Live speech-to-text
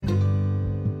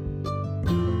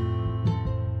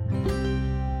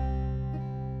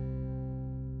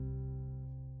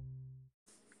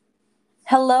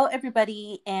Hello,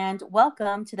 everybody, and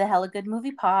welcome to the Hella Good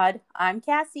Movie Pod. I'm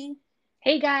Cassie,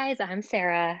 Hey guys, I'm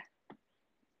Sarah.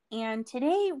 and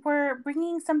today we're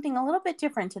bringing something a little bit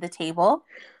different to the table.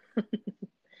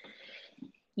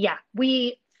 Yeah,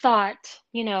 we thought,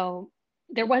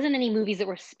 there wasn't any movies that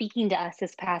were speaking to us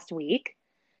this past week.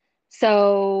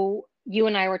 So you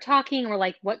and I were talking, we're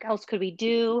like, what else could we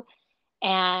do?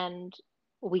 And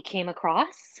we came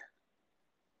across,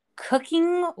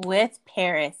 Cooking with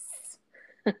Paris.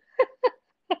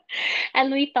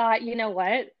 and we thought, you know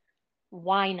what?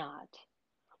 Why not?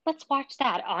 Let's watch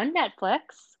that on Netflix.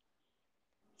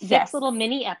 Six Yes. little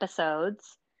mini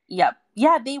episodes. Yep.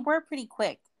 Yeah, they were pretty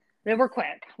quick. They were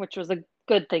quick, which was a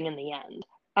good thing in the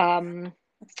end.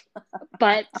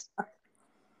 But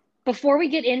before we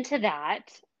get into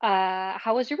that,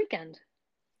 how was your weekend?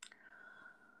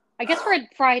 I guess we're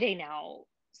at Friday now,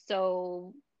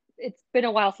 so it's been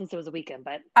a while since it was a weekend,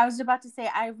 but I was about to say,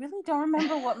 I really don't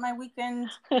remember what my weekend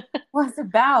was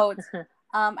about.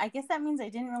 I guess that means I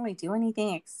didn't really do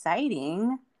anything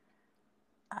exciting.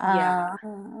 yeah.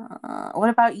 What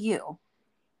about you?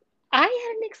 I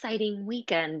had an exciting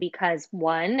weekend because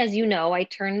one, as you know, I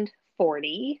turned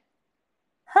 40,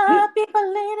 Happy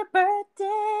belated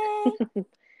birthday.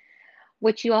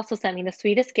 which you also sent me the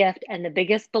sweetest gift and the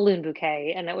biggest balloon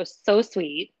bouquet, and it was so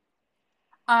sweet.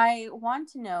 I want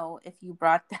to know if you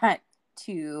brought that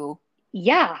to.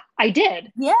 Yeah, I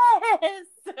did. Yes.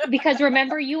 Because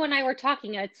remember, you and I were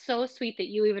talking, and it's so sweet that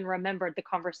you even remembered the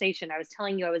conversation. I was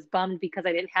telling you I was bummed because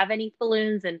I didn't have any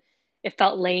balloons and it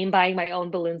felt lame buying my own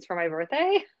balloons for my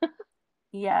birthday.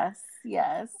 Yes,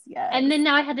 yes, And yes. then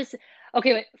now I had this,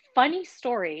 okay, wait, funny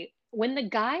story. When the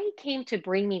guy came to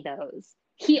bring me those,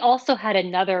 he also had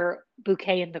another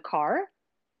bouquet in the car.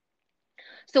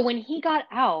 So when he got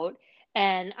out,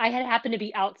 and I had happened to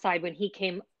be outside when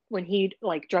he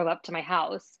like drove up to my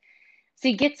house. So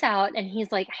he gets out and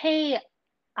he's like, "Hey,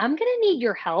 I'm gonna need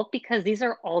your help because these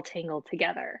are all tangled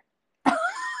together."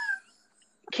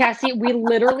 Cassie, we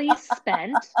literally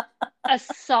spent a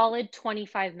solid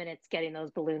 25 minutes getting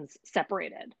those balloons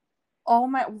separated. Oh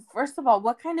my, first of all,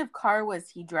 what kind of car was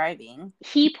he driving?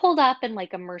 He pulled up in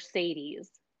like a Mercedes.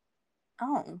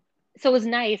 Oh. So it was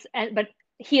nice, and but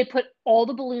he had put all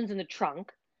the balloons in the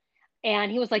trunk, and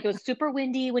he was like, it was super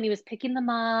windy when he was picking them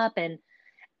up. And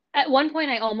at one point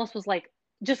I almost was like,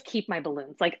 just keep my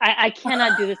balloons. Like I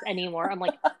cannot do this anymore. I'm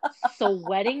like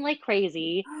sweating like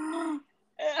crazy.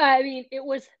 I mean, it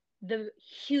was the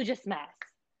hugest mess.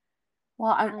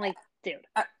 Well, I'm like, dude,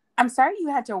 I, I'm sorry you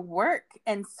had to work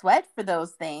and sweat for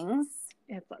those things.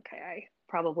 it's okay. I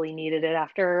probably needed it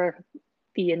after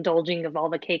the indulging of all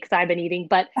the cakes I've been eating.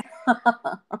 But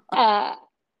uh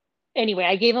anyway,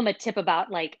 I gave him a tip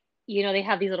about like, they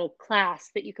have these little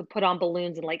clasps that you can put on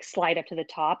balloons and like slide up to the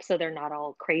top so they're not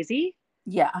all crazy.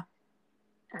 Yeah.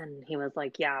 And he was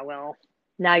like, yeah, well,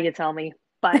 now you tell me.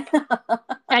 But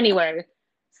anyway,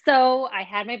 so I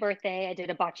had my birthday. I did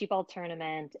a bocce ball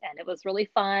tournament and it was really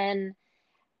fun.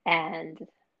 And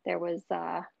there was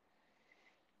a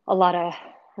lot of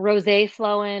rosé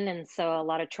flowing. And so a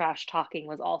lot of trash talking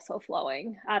was also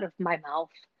flowing out of my mouth.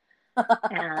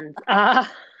 And,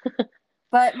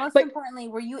 But most but importantly,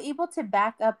 were you able to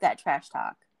back up that trash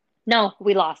talk? no,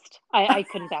 we lost. I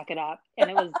couldn't back it up. And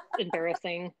it was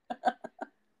embarrassing.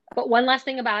 But one last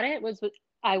thing about it was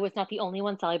I was not the only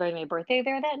one celebrating my birthday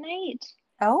there that night.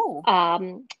 Oh.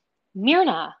 Um,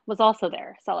 Myrna was also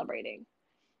there celebrating.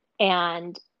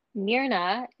 And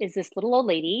Myrna is this little old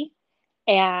lady.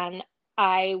 And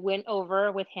I went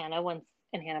over with Hannah once,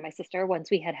 and Hannah, my sister, once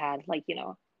we had had like,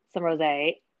 some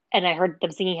rosé. And I heard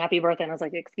them singing happy birthday. And I was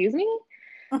like, excuse me?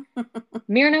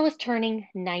 Myrna was turning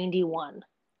 91.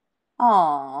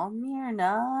 Oh,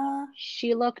 Myrna.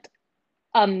 She looked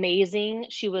amazing.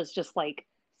 She was just like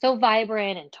so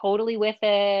vibrant and totally with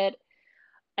it.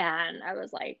 And I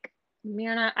was like,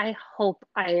 Myrna, I hope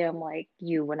I am like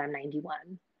you when I'm 91.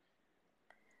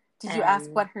 Did you ask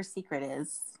And what her secret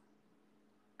is?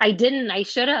 I didn't, I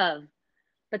should have.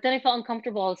 But then I felt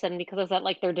uncomfortable all of a sudden because I was at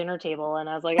like their dinner table and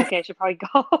I was like, okay, I should probably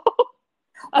go.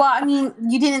 Well, I mean,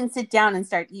 you didn't sit down and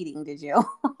start eating, did you?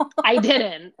 I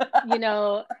didn't, you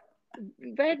know,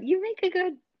 but you make a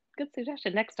good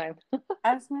suggestion next time.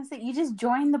 I was gonna say you just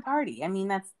joined the party. I mean,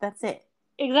 that's it.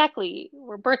 Exactly.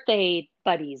 We're birthday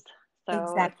buddies. So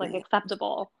it's like Exactly.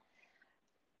 acceptable.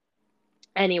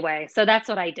 Anyway, so that's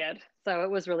what I did. So it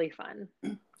was really fun.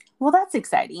 Well, that's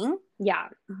exciting. Yeah.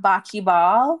 Bocce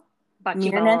ball, Bocce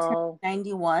Myrna turned ball.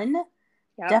 91.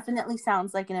 Yep. Definitely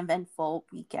sounds like an eventful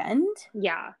weekend.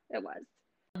 Yeah, it was.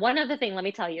 One other thing, let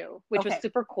me tell you, which was Okay.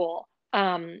 super cool.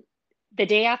 The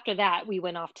day after that, we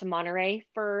went off to Monterey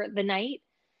for the night,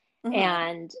 Mm-hmm.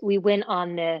 and we went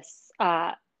on this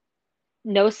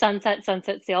no sunset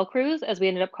sail cruise, as we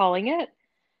ended up calling it,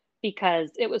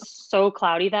 because it was so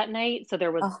cloudy that night, so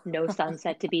there was Oh, no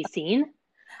sunset to be seen.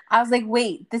 I was like,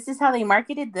 wait, this is how they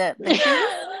marketed the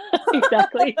cruise?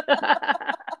 Exactly.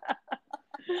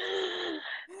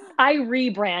 I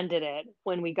rebranded it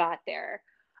when we got there.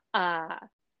 Uh,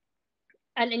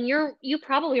 and you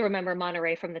probably remember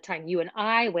Monterey from the time you and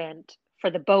I went for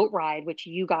the boat ride, which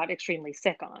you got extremely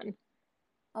sick on.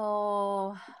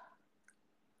 Oh,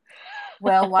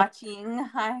 whale watching.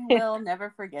 I will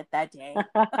never forget that day.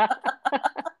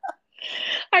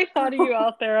 I thought of you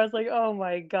out there. I was like, oh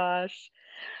my gosh.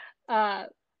 Uh,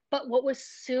 but what was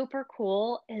super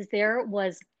cool is there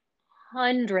was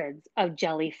hundreds of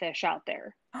jellyfish out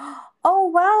there. Oh,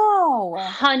 wow.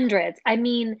 Hundreds. I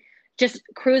mean, just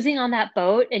cruising on that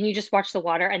boat and you just watch the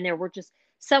water and there were just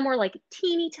some were like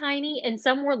teeny tiny and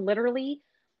some were literally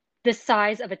the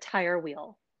size of a tire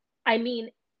wheel. I mean,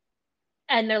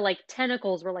 and their like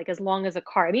tentacles were like as long as a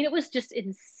car. I mean, it was just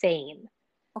insane.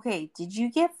 Okay, did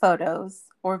you get photos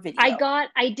or video?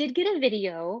 I did get a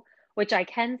video, which I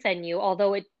can send you,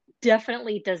 although it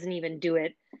definitely doesn't even do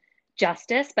it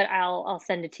justice, but I'll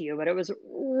send it to you. But it was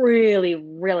really,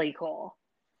 really cool.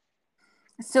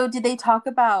 So, did they talk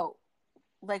about,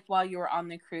 like, while you were on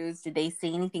the cruise, did they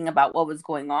say anything about what was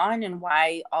going on and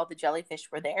why all the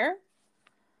jellyfish were there?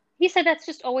 He said that's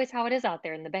just always how it is out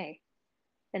there in the bay,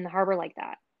 in the harbor like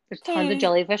that. There's tons of Okay,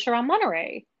 jellyfish around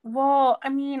Monterey. well, I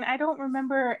mean, I don't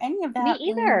remember any of Me that when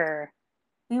either.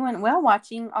 we went whale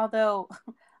watching, although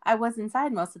I was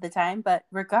inside most of the time, but That's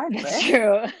regardless,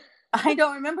 true. I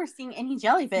don't remember seeing any Me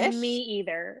jellyfish.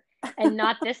 either. And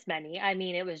not this many. I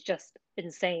mean, it was just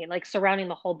insane. Like surrounding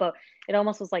the whole boat. It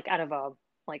almost was like out of a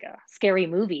scary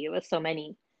movie. It was so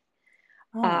many.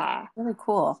 Oh, Uh really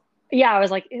cool. yeah, I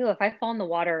was like, ew, if I fall in the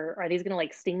water, are these gonna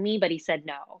like sting me? But he said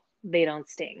no, they don't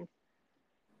sting.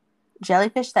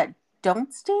 Jellyfish that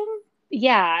don't sting?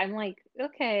 Yeah, I'm like,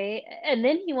 okay. And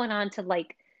then he went on to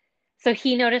like, so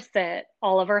he noticed that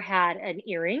Oliver had an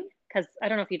earring because I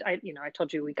don't know if I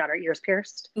told you we got our ears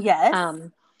pierced. Yes.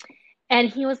 Um, and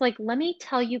he was like, let me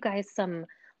tell you guys some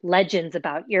legends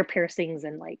about ear piercings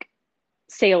and like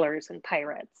sailors and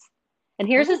pirates. And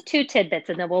here's his Ooh, two tidbits,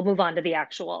 and then we'll move on to the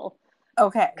actual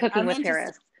okay, cooking with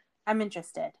Paris. I'm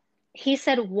interested. He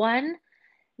said one,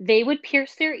 they would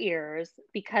pierce their ears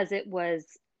because it was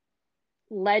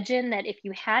legend that if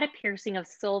you had a piercing of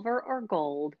silver or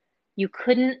gold, you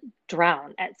couldn't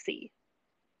drown at sea.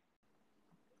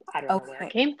 I don't know where it Okay.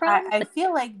 came I, from, I but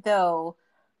feel like, though,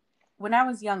 when I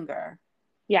was younger,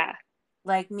 yeah.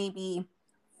 like maybe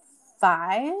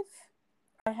 5,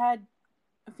 I had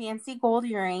fancy gold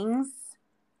earrings.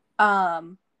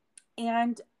 Um,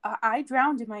 and I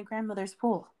drowned in my grandmother's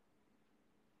pool.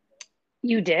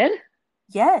 You did?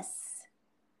 Yes.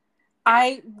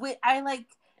 I like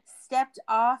stepped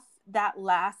off that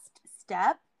last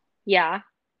step Yeah.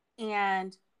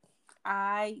 and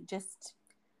I just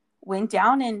went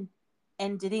down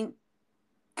and didn't,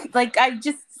 like, I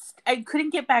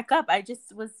couldn't get back up. I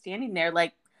just was standing there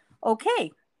like,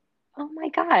 okay. Oh my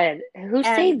God. Who And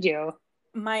saved you?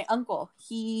 my uncle,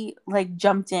 he like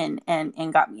jumped in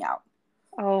and got me out.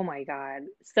 Oh my God.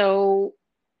 So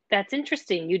that's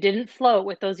interesting. You didn't float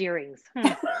with those earrings.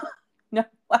 No,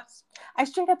 I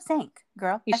straight up sank,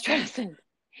 girl. You I sank. stressed.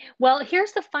 Well,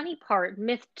 here's the funny part.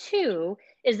 Myth two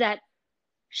is that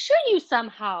should you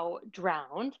somehow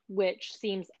drown, which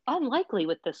seems unlikely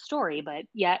with this story, but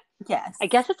yet Yes. I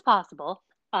guess it's possible,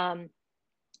 and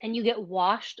you get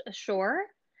washed ashore,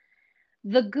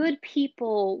 the good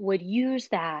people would use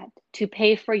that to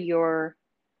pay for your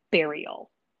burial.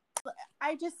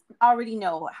 I just already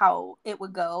know how it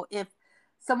would go if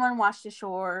someone washed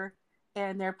ashore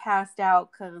and they're passed out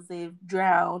because they've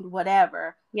drowned,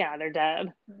 whatever. Yeah, they're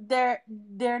dead.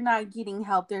 They're not getting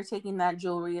help. They're taking that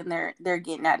jewelry and they're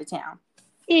getting out of town.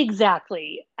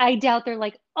 Exactly. I doubt they're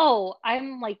like, oh,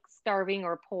 I'm like starving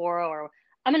or poor, or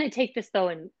I'm going to take this though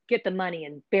and get the money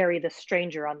and bury the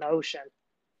stranger on the ocean,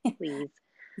 please.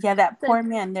 Yeah, that So, poor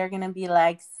man. They're gonna be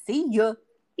like, "See you."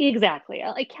 exactly.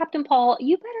 Like, Captain Paul,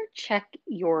 you better check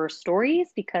your stories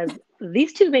because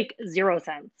these two make zero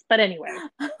sense. But anyway,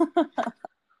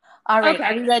 All right, are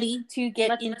okay, we ready to get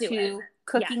let's do it. into Yes.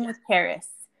 cooking with Paris?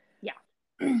 Yeah.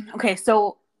 Okay,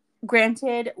 so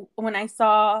granted, when I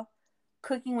saw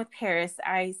Cooking with Paris,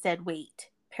 I said, wait,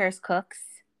 Paris cooks.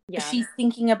 Yeah. She's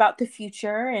thinking about the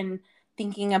future and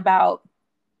thinking about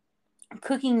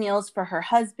cooking meals for her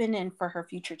husband and for her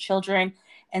future children.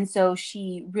 And so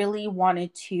she really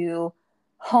wanted to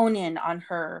hone in on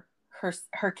her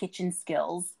kitchen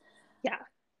skills. Yeah.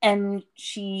 And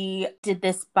she did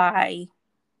this by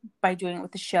doing it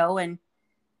with the show and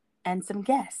some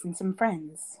guests and some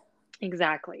friends.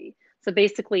 Exactly. So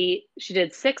basically, she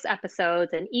did 6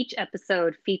 episodes, and each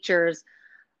episode features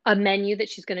a menu that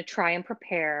she's going to try and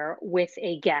prepare with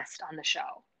a guest on the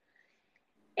show.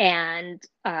 And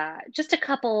just a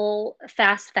couple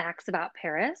fast facts about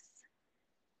Paris,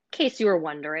 in case you were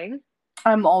wondering.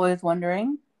 I'm always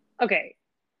wondering. Okay,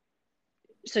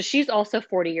 so she's also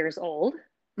 40 years old.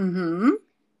 Mm-hmm.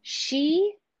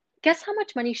 She, guess how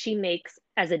much money she makes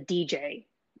as a DJ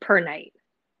per night?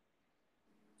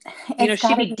 It's She'd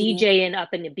gotta be be. DJing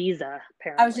up in Ibiza,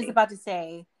 I was just apparently. about to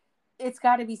say, it's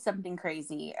got to be something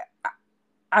crazy.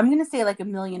 I'm gonna say like $1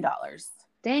 million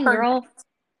Dang, per girl. night.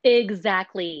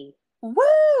 Exactly.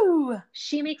 Woo!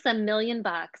 She makes $1 million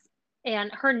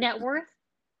and her net worth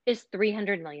is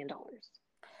 $300 million.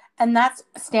 And that's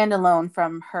standalone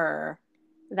from her.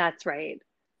 That's right.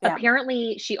 Family.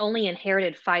 Apparently, she only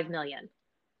inherited 5 million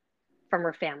from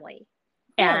her family.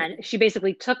 Really? And she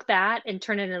basically took that and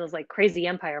turned it into this like crazy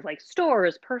empire of like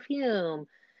stores, perfume,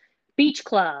 beach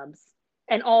clubs,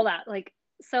 and all that. Like,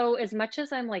 so as much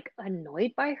as I'm like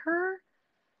annoyed by her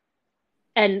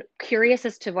and curious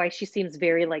as to why she seems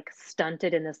very like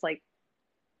stunted in this like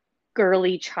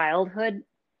girly childhood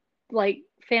like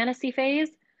fantasy phase,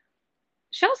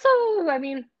 she also, I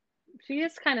mean, she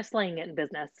is kind of slaying it in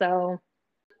business. So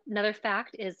another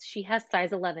fact is she has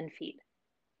size 11 feet.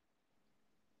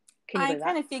 Can you I believe that?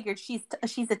 kind of figured she's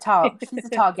a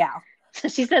tall gal. So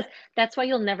she says that's why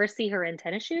you'll never see her in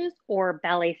tennis shoes or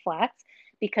ballet flats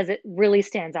because it really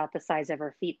stands out the size of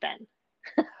her feet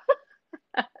then.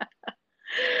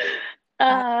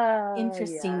 That's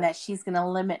interesting Yeah. that she's gonna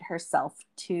limit herself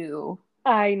to.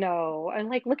 I know. I'm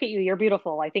like, look at you, you're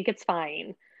beautiful. I think it's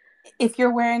fine. If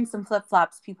you're wearing some flip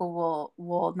flops, people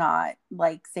will not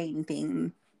like say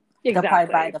anything. They'll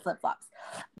probably buy Exactly. the flip flops.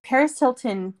 Paris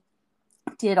Hilton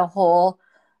did a whole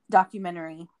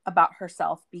documentary about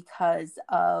herself because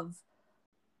of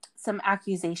some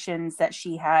accusations that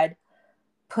she had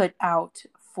put out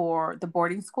for the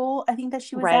boarding school, I think that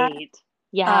she was at. Right.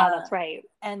 Yeah, Uh, that's right.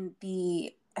 and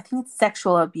I think it's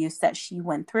sexual abuse that she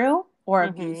went through or Hmm.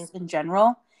 abuse in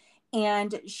general.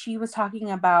 And she was talking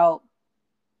about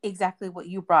exactly what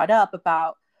you brought up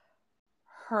about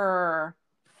her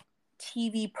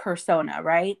TV persona,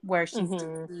 right? Where she's Hmm.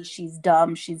 ditzy, she's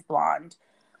dumb, she's blonde.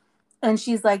 And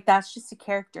she's like, that's just a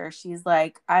character. She's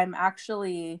like, I'm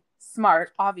actually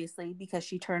smart, obviously, because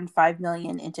she turned 5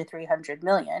 million into 300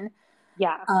 million.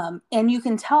 Yeah. And you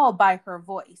can tell by her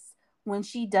voice. When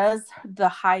she does the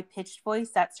high pitched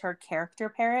voice, that's her character,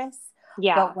 Paris.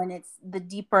 Yeah. But when it's the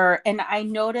deeper, and I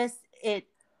notice it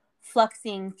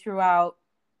fluxing throughout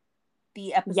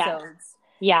the Yes. episodes.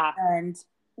 Yeah. And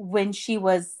when she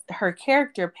was her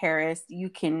character, Paris, you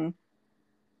can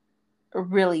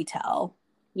really tell.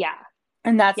 Yeah.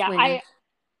 And that's Yeah. when,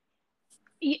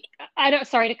 I don't,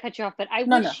 sorry to cut you off, but I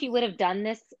no, wish no, she would have done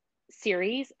this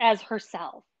series as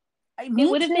herself. It me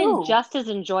would have been too. just as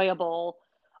enjoyable,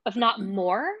 if not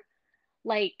more,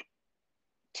 like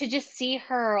to just see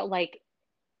her like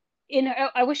in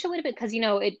I wish it would have been because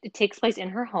it takes place in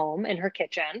her home, in her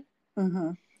kitchen.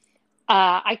 Mm-hmm.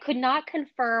 I could not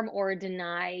confirm or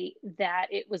deny that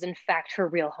it was in fact her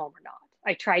real home or not.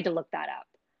 I tried to look that up.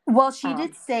 Well, she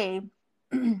did say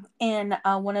in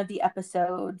one of the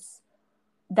episodes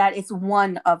that it's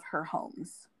one of her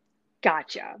homes.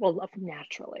 Gotcha. Well,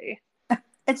 naturally.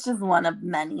 It's just one of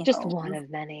many Just one homes. of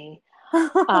many.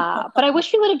 But I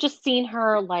wish we would have just seen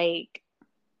her like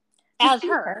Just as be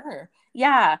her. her.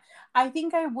 Yeah. I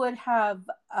think I would have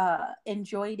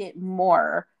enjoyed it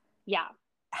more Yeah,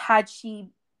 had she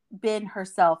been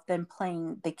herself than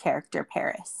playing the character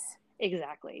Paris.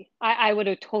 exactly. I would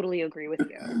have totally agree with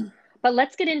you. But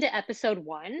let's get into episode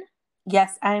 1.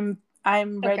 Yes, I'm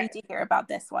ready Okay. to hear about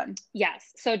this one.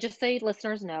 Yes. So just so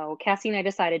listeners know, Cassie and I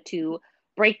decided to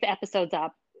break the episodes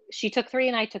up. She took 3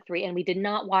 and I took 3, and we did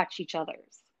not watch each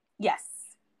other's. Yes.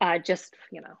 Just,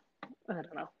 I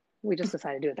don't know. We just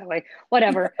decided to do it that way.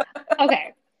 Whatever.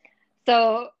 Okay.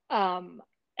 So,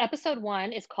 episode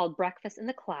 1 is called Breakfast in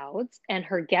the Clouds, and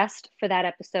her guest for that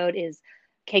episode is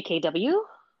KKW,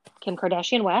 Kim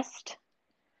Kardashian West,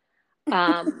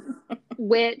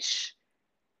 which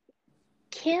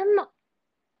Kim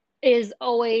is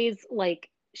always like,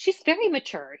 she's very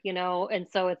mature, and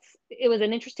so it was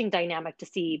an interesting dynamic to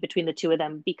see between the two of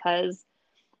them because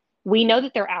we know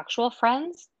that they're actual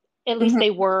friends. At least Mhm. they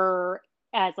were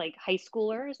as like high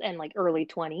schoolers and like early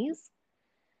 20s.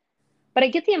 But I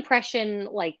get the impression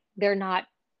like they're not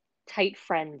tight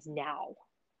friends now.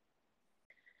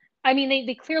 I mean,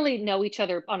 they clearly know each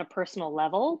other on a personal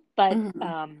level, but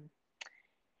Mhm.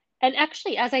 and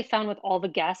actually, as I found with all the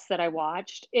guests that I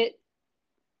watched,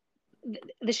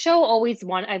 the show always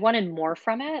I wanted more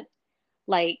from it.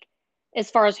 Like,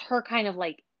 as far as her kind of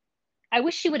like, I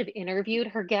wish she would have interviewed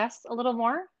her guests a little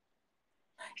more.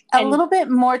 A And little bit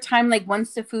more time, like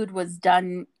once the food was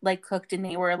done, like cooked, and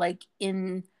they were like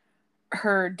in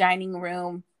her dining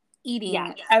room eating.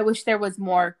 yes, I wish there was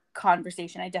more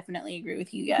conversation. I definitely agree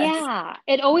with you. Yes. yeah,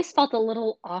 it always felt a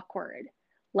little awkward.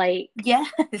 Like Yes.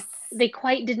 they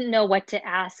quite didn't know what to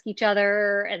ask each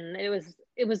other, and it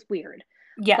was weird.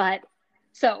 Yeah. But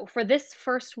so for this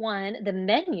first one, the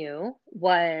menu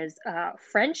was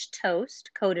French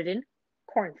toast coated in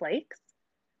cornflakes,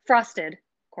 frosted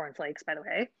cornflakes, by the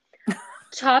way,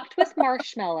 topped with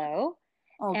marshmallow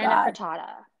Oh and a God.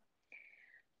 frittata.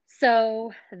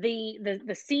 So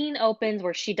the scene opens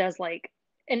where she does like,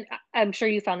 and I'm sure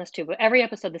you found this too, but every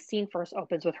episode the scene first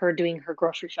opens with her doing her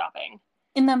grocery shopping.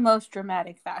 In the most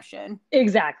dramatic fashion.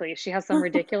 Exactly. She has some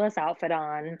ridiculous outfit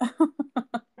on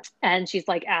and she's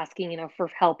like asking, for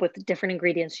help with different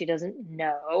ingredients she doesn't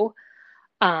know.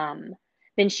 Um,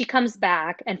 then she comes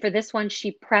back, and for this one,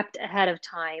 she prepped ahead of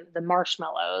time the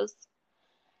marshmallows.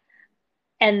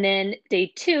 And then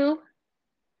day two,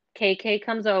 KK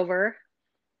comes over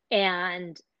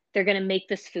and they're going to make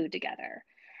this food together.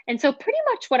 And so, pretty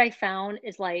much what I found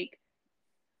is like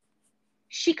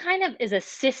she kind of is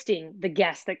assisting the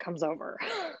guest that comes over.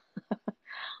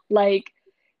 Like,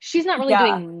 she's not really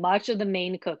Yeah. doing much of the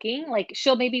main cooking. Like,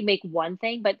 she'll maybe make one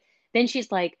thing, but then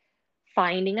she's like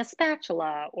finding a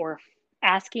spatula or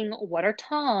asking what are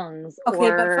tongs Okay,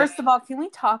 but or first of all, can we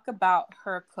talk about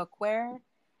her cookware?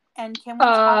 And can we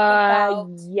talk about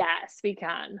yes, we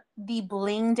can. the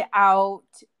blinged out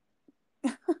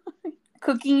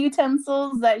cooking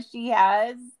utensils that she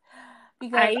has?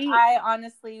 Because I I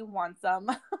honestly want some.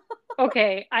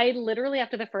 Okay, I literally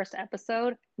after the first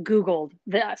episode Googled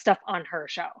the stuff on her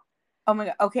show. Oh my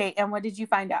God. Okay, and what did you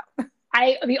find out?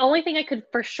 The only thing I could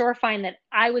for sure find that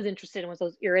I was interested in was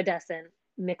those iridescent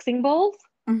mixing bowls.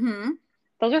 Mm-hmm.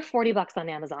 Those are $40 on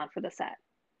Amazon for the set.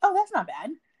 Oh, that's not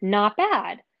bad. Not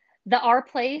bad. The Our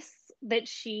Place that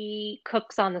she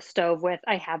cooks on the stove with,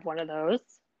 I have one of those.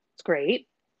 It's great.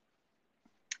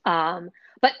 Um,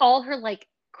 but all her like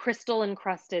crystal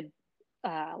encrusted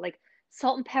like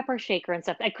salt and pepper shaker and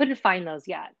stuff, I couldn't find those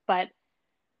yet. But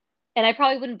and I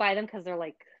probably wouldn't buy them because they're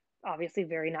like obviously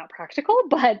very not practical,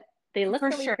 but they look For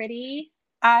really sure. pretty.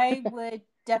 I would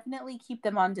definitely keep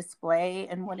them on display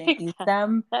and wouldn't use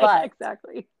them, Yeah, but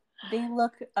exactly. they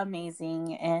look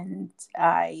amazing and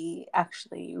I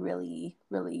actually really,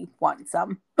 really want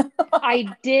some.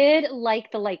 I did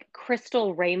like the like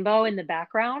crystal rainbow in the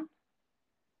background.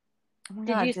 Oh my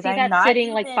Did God, you did see I that not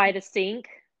sitting like by even? the sink?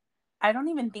 I don't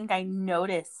even think I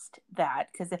noticed that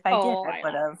because if I did, Oh, I I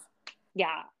would know. have.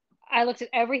 Yeah. I looked at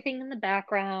everything in the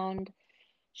background.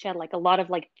 She had like a lot of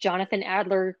like Jonathan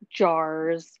Adler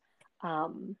jars.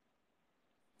 Um,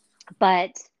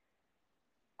 but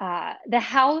the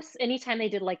house, anytime they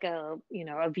did like a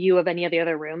view of any of the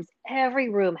other rooms, every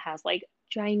room has like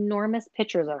ginormous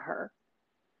pictures of her.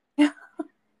 And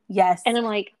Yes. I'm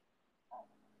like,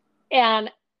 and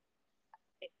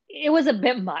it was a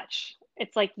bit much.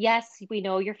 It's like, yes, we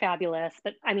know you're fabulous,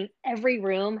 but I mean, every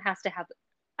room has to have,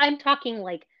 I'm talking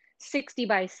like 60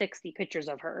 by 60 pictures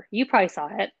of her. You probably saw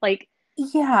it. Like,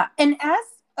 Yeah. And as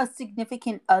a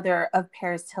significant other of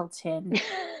Paris Hilton,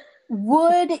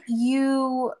 would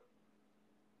you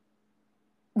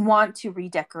want to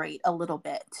redecorate a little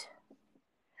bit?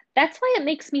 that's why it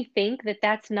makes me think that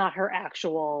that's not her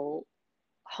actual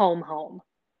home.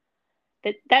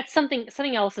 That's something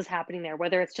else is happening there,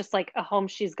 whether it's just like a home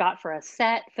she's got for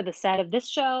the set of this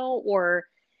show, or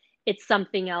it's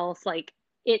something else. Like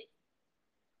it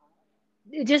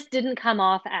it just didn't come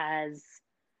off as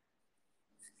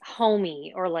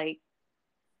homey or like,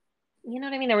 you know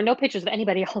what I mean? There were no pictures of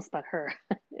anybody else but her.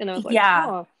 And I was like, Yeah.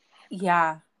 oh.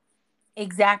 Yeah.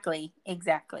 Exactly.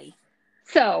 Exactly.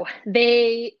 So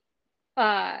they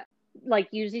uh like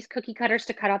use these cookie cutters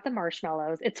to cut out the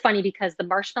marshmallows. It's funny because the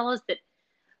marshmallows that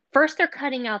first they're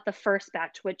cutting out the first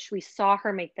batch, which we saw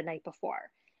her make the night before.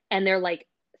 And they're like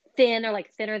thin or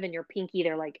like thinner than your pinky.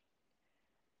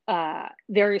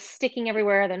 They're sticking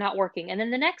everywhere, they're not working. And then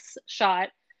the next shot,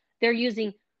 they're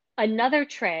using another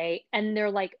tray and they're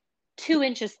like 2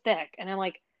 inches thick. And I'm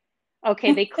like,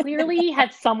 okay, they clearly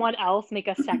had someone else make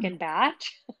a second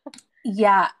batch.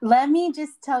 Yeah. Let me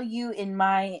just tell you, in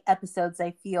my episodes,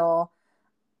 I feel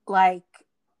like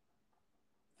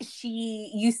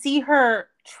you see her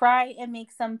try and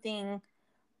make something,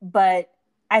 but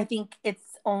I think it's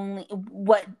only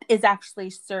what is actually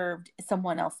served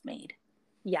someone else made.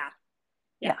 Yeah.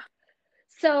 Yeah.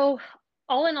 So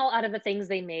all in all, out of the things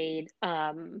they made,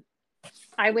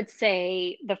 I would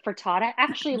say the frittata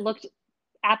actually looked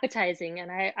appetizing,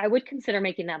 and I would consider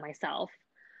making that myself.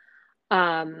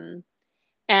 Um,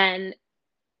 and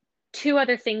two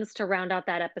other things to round out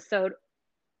that episode.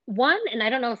 One, and I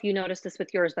don't know if you noticed this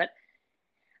with yours, but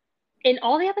in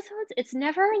all the episodes, it's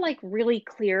never like really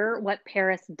clear what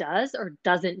Paris does or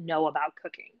doesn't know about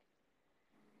cooking.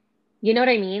 You know what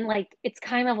I mean? Like it's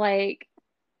kind of like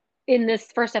in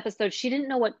this first episode, she didn't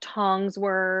know what tongs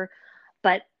were,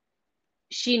 but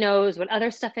she knows what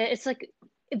other stuff is. It's like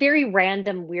very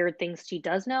random, weird things she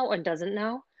does know and doesn't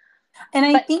know. And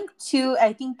I But think too,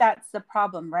 I think that's the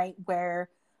problem, right? Where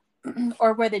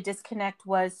or where the disconnect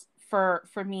was for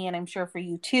me, and I'm sure for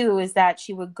you too, is that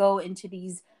she would go into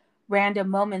these random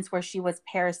moments where she was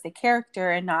Paris the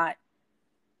character and not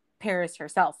Paris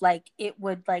herself. Like it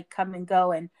would like come and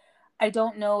go, and I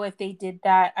don't know if they did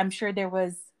that. I'm sure there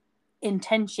was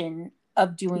intention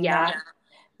of doing yeah, that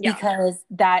yeah, because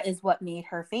that is what made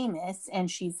her famous, and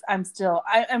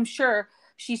I'm sure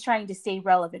she's trying to stay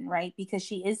relevant, right? Because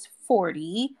she is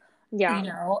 40,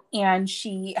 yeah, and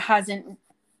she hasn't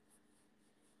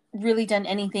really done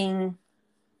anything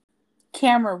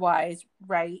camera wise,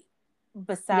 right? yeah,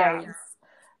 Besides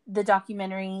the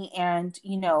documentary and,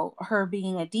 her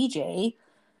being a DJ.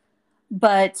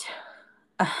 But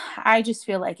I just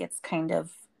feel like it's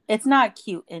not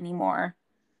cute anymore.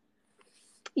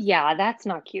 yeah. That's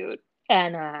not cute.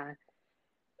 And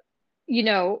you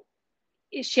know,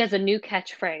 she has a new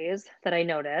catchphrase that I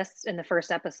noticed in the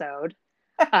first episode,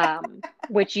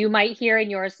 which you might hear in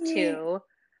yours too.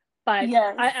 But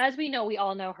Yes. as we know, we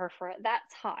all know her for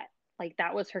 "That's hot." Like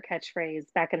that was her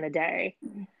catchphrase back in the day.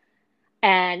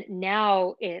 And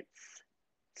now it's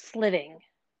sliving.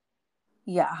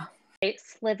 Yeah. Right?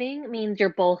 Sliving means you're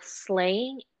both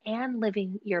slaying and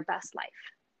living your best life.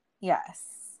 Yes.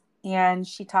 And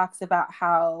she talks about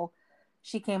how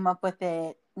she came up with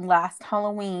it last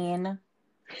Halloween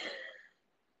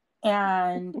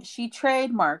and she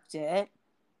trademarked it.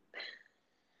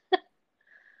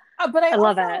 But I I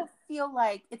love it. also feel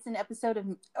like it's an episode of,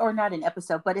 or not an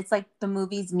episode, but it's like the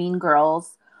movies Mean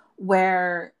Girls,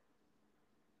 where,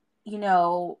 you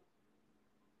know,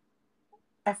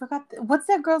 I forgot, what's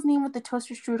that girl's name with the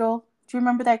toaster strudel? Do you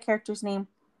remember that character's name?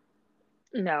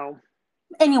 No.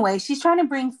 Anyway, she's trying to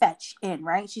bring Fetch in,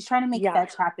 right? She's trying to make Yeah.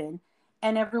 Fetch happen.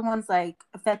 And everyone's like,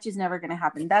 Fetch is never going to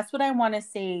happen. That's what I want to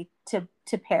say to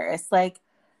Paris. Like,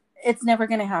 it's never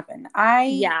going to happen.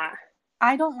 Yeah.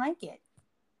 I don't like it.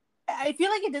 I feel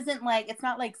like it doesn't it's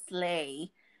not like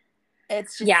Slay.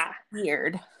 It's just Yeah.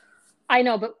 weird. I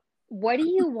know, but what do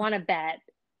you want to bet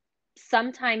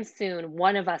sometime soon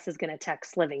one of us is going to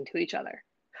text living to each other?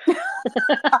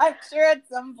 I'm sure at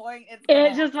some point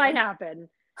It just might happen.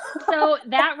 So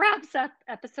that wraps up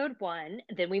episode 1.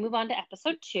 Then we move on to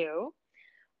episode 2,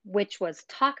 which was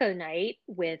Taco Night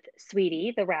with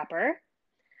Sweetie, the rapper.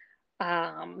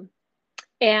 And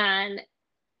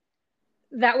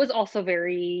that was also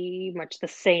very much the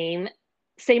same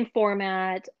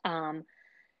format.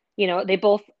 They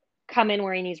both come in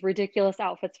wearing these ridiculous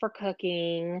outfits for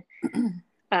cooking.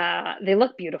 They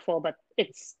look beautiful, but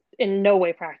it's in no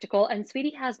way practical. And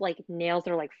Sweetie has like nails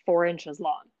that are like 4 inches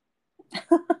long.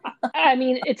 I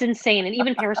mean, it's insane. And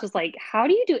even Paris was like, "How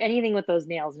do you do anything with those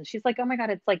nails?" And she's like, "Oh my God,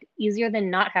 it's like easier than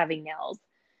not having nails."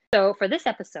 So for this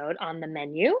episode on the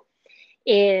menu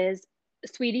is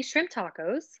Sweetie shrimp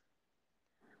tacos,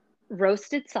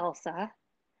 roasted salsa,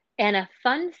 and a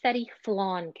funfetti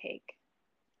flan cake.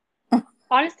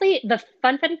 Honestly, the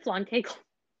funfetti flan cake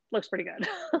looks pretty good.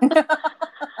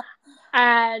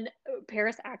 And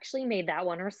Paris actually made that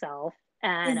one herself.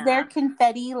 And is there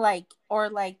confetti or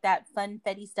that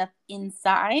funfetti stuff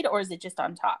inside, or is it just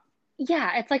on top?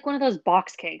 yeah, it's like one of those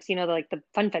box cakes, like the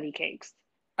funfetti cakes.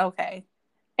 Okay.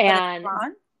 And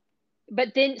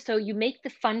but then so you make the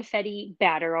funfetti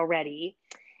batter already,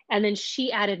 and then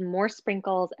she added more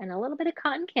sprinkles and a little bit of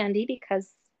cotton candy because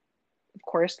of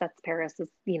course that's Paris's,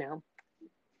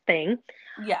 thing.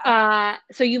 Yeah.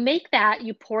 So you make that,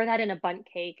 you pour that in a bundt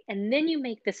cake, and then you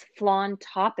make this flan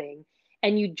topping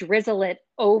and you drizzle it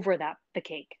over the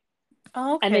cake.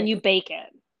 Okay. And then you bake it.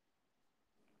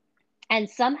 And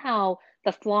somehow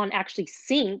the flan actually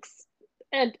sinks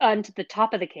onto the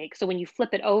top of the cake. So when you flip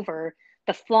it over,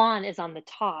 the flan is on the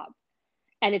top.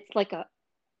 And it's like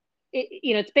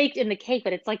it's baked in the cake,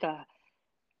 but it's like kind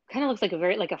of looks like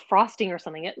like a frosting or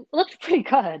something. It looks pretty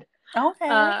good.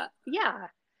 Okay. Yeah.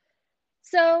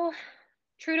 So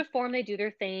true to form, they do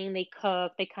their thing. They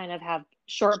cook. They kind of have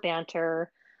short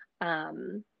banter.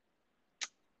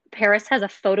 Paris has a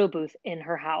photo booth in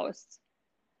her house,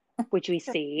 which we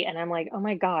see, and I'm like, oh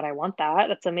my God, I want that.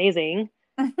 That's amazing.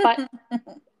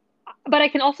 But I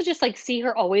can also just like see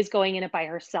her always going in it by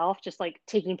herself, just like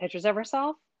taking pictures of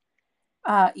herself.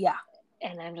 Yeah.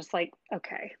 And I'm just like,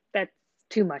 okay, that's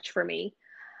too much for me.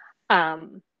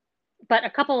 Um, but a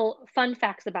couple fun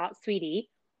facts about Sweetie.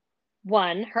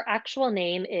 One, her actual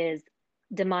name is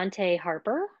DeMonte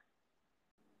Harper,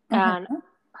 and Mm-hmm.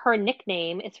 her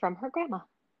nickname is from her grandma.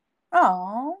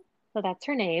 Oh. So that's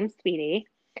her name, Sweetie.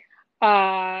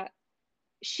 Uh,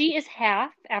 she is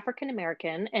half African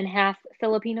American and half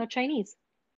Filipino Chinese.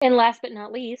 And last but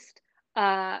not least,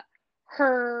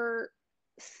 her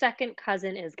second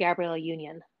cousin is Gabrielle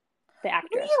Union, the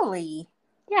actress. Really?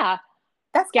 Yeah,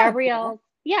 That's kind of cool.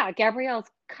 Gabrielle's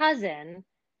cousin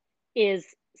is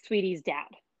Sweetie's dad.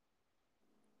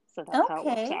 So that's how it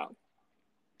works Okay. out.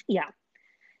 Yeah.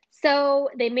 So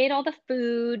they made all the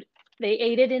food. They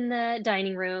ate it in the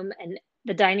dining room, and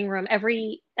the dining room,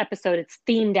 every episode, it's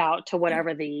themed out to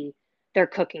whatever they're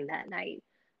cooking that night.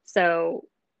 So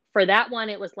for that one,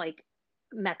 it was like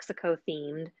Mexico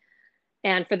themed.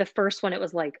 And for the first one, it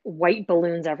was like white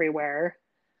balloons everywhere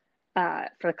for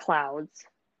the clouds.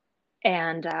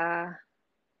 And that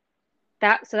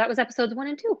was episodes 1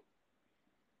 and 2.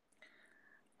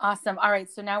 Awesome. All right.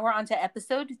 So now we're on to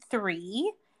episode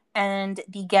 3. And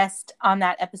the guest on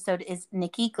that episode is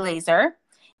Nikki Glazer.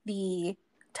 The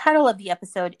title of the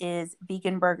episode is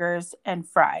Vegan Burgers and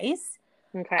Fries.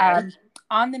 Okay.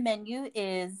 On the menu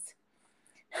is.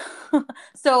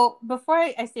 So before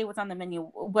I say what's on the menu,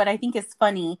 what I think is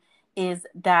funny is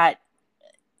that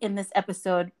in this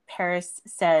episode, Paris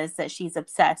says that she's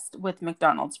obsessed with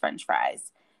McDonald's French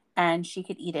fries and she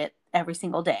could eat it every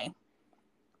single day.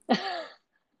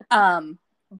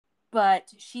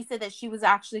 But she said that she was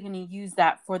actually going to use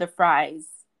that for the fries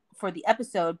for the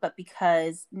episode, but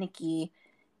because Nikki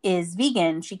is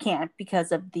vegan, she can't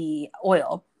because of the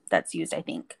oil that's used, I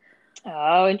think.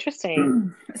 Oh,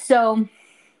 interesting. So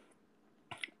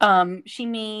she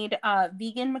made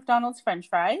vegan McDonald's French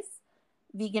fries,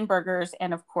 vegan burgers,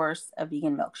 and of course a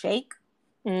vegan milkshake.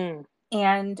 Mm.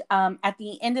 And at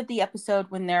the end of the episode,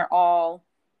 when they're all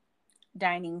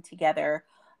dining together,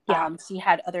 she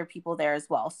had other people there as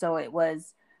well. So it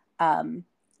was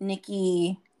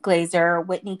Nikki Glazer,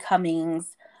 Whitney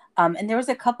Cummings, and there was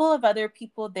a couple of other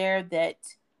people there that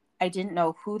I didn't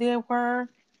know who they were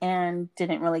and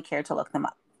didn't really care to look them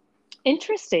up.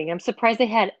 Interesting. I'm surprised they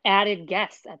had added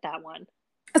guests at that one.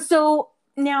 So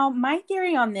now my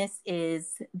theory on this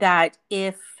is that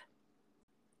if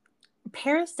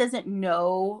Paris doesn't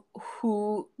know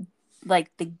who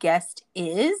like the guest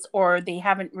is, or they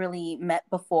haven't really met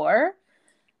before,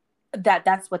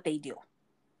 that's what they do.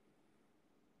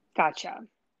 Gotcha.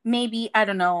 Maybe, I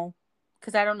don't know,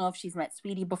 because I don't know if she's met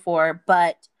Sweetie before,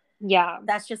 but yeah,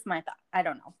 that's just my thought. I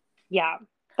don't know. Yeah,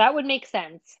 that would make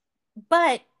sense.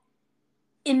 But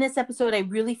in this episode, I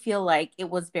really feel like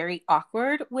it was very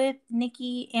awkward with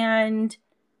Nikki and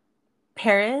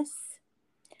Paris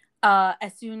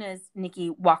as soon as Nikki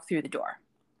walked through the door.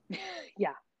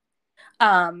 Yeah.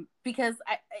 Because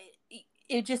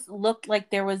it just looked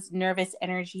like there was nervous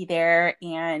energy there.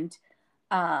 And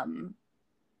I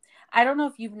don't know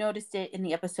if you've noticed it in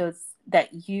the episodes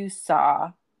that you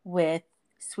saw with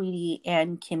Sweetie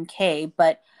and Kim K,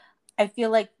 but I feel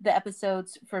like the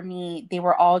episodes for me, they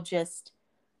were all just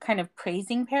kind of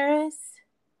praising Paris.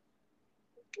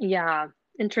 Yeah,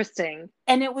 interesting.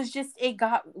 And it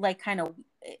got like kind of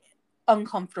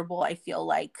uncomfortable, I feel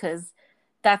like, because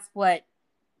that's what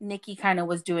Nikki kind of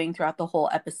was doing throughout the whole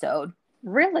episode.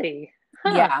 Really?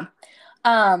 Huh.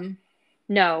 Yeah.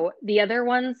 No, the other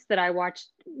ones that I watched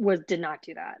did not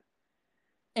do that.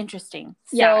 Interesting.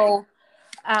 Yeah. So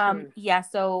yeah,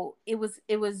 so it was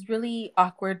really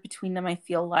awkward between them, I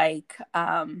feel like.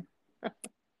 And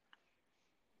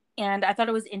I thought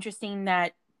it was interesting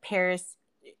that Paris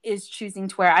is choosing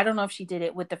to wear, I don't know if she did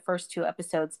it with the first 2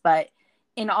 episodes, but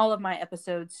in all of my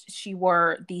episodes, she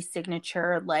wore the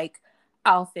signature like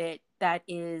outfit that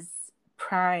is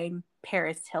prime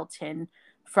Paris Hilton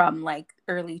from like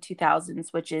early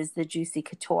 2000s, which is the Juicy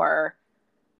Couture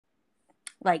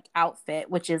like outfit,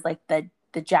 which is like the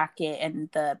jacket and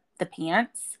the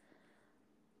pants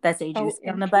that say Juicy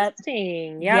on the butt.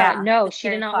 Interesting. Yeah. No, she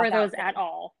did not wear those outfit at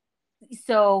all.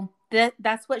 So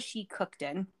that's what she cooked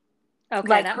in. Okay,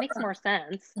 like, that makes more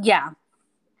sense. Yeah.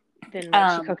 Than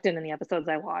what she cooked in the episodes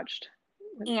I watched.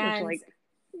 And which,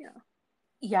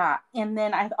 yeah. And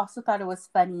then I also thought it was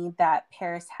funny that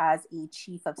Paris has a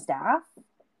chief of staff.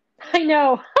 I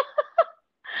know.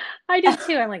 I did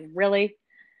too. I'm like, really?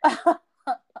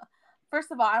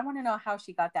 first of all, I want to know how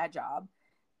she got that job,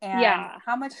 and Yeah.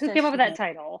 how much Who does came up she with that make?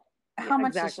 title? Yeah, How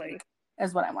much does she exactly. make?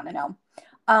 Is what I want to know.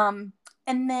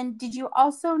 And then did you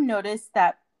also notice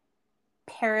that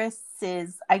Paris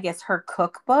is, I guess, her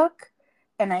cookbook,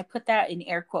 and I put that in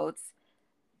air quotes.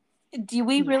 Do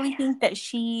we Yeah. really think that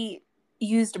she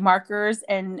used markers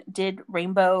and did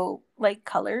rainbow like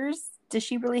colors? Does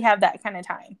she really have that kind of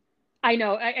time? I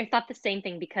know. I thought the same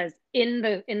thing because in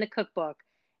the cookbook,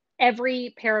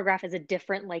 every paragraph is a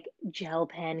different like gel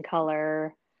pen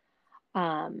color.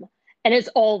 Um, and it's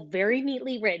all very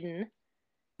neatly written.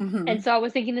 And Mm-hmm. so I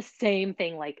was thinking the same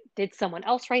thing, like, did someone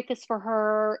else write this for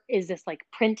her? Is this like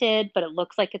printed, but it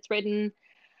looks like it's written?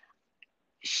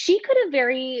 She could have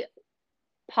very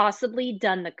possibly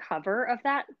done the cover of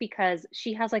that because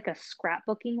she has like a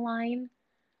scrapbooking line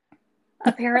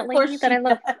Of apparently course that I she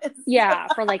love. does. Yeah,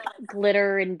 for like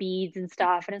glitter and beads and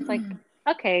stuff. And it's like,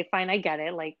 okay, fine, I get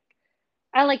it. Like,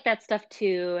 I like that stuff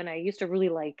too. And I used to really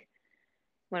like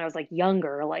when I was like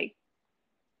younger, like,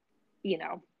 you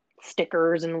know,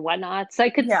 stickers and whatnot. So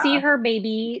I could see Yeah. her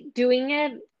maybe doing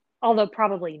it, although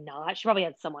probably not. She probably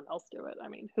had someone else do it. I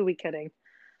mean, who are we kidding?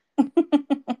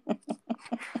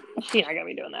 She not gonna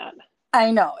be doing that.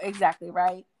 I know, exactly,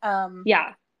 right?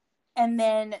 Yeah. And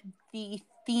then the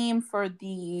theme for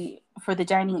the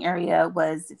dining area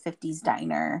was 50s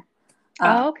diner. Oh,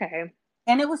 Um, okay.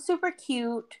 and it was super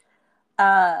cute.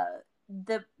 Uh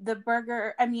the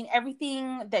burger, I mean,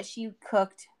 everything that she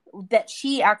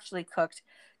actually cooked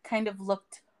kind of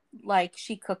looked like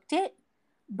she cooked it.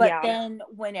 But Yeah. then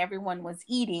when everyone was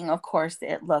eating, of course,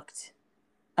 it looked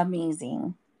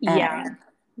amazing Yeah. and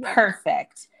Yep.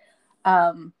 perfect.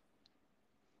 Um,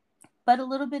 but a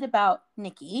little bit about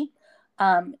Nikki.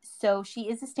 So she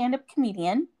is a stand-up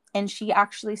comedian, and she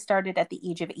actually started at the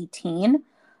age of 18.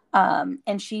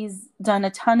 And she's done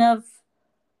a ton of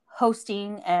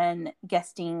hosting and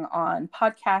guesting on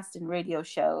podcasts and radio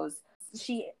shows.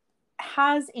 She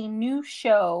has a new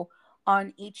show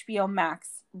on HBO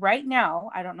Max right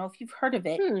now. I don't know if you've heard of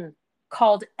it, Hmm.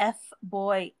 called F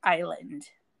Boy Island.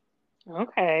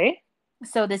 Okay.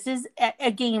 So this is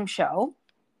a game show.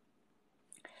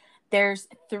 There's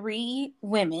 3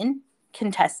 women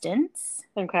contestants,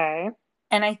 Okay.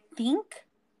 and I think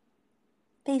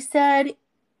they said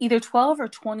either 12 or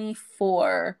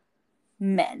 24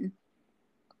 men.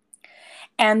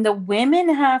 And the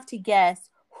women have to guess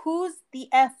who's the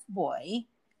F boy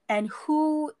and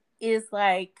who is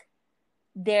like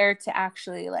there to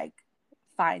actually like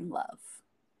find love.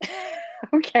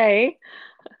 Okay.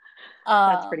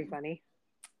 That's pretty Um, funny.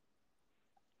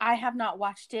 I have not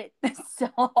watched it, so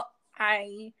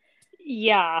I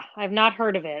Yeah, I've not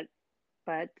heard of it,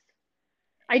 but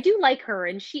I do like her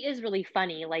and she is really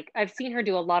funny. Like I've seen her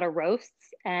do a lot of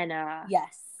roasts and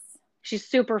yes. she's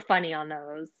super funny on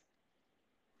those.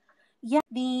 Yeah,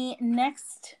 the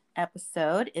next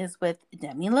episode is with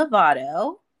Demi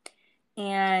Lovato,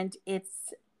 and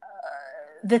it's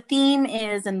the theme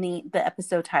is, and the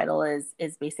episode title is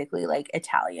basically like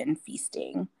Italian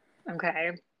feasting.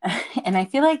 Okay. And I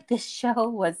feel like this show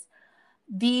was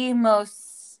the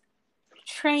most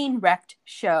train wrecked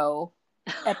show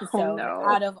Oh episode no.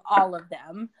 out of all of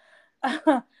them.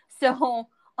 So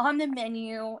on the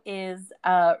menu is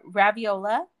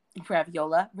ravioli.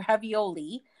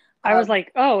 I was Uh,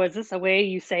 like, "Oh, is this a way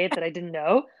you say it that I didn't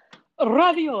know?"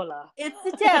 Raviola. it's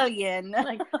Italian.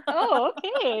 Like, "Oh,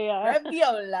 okay."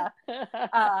 Raviola.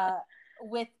 Uh,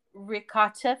 with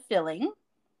ricotta filling,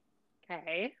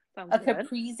 Okay, sounds a good.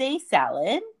 caprese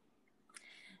salad,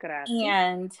 Grazie.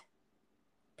 and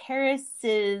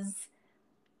Paris's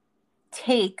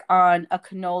take on a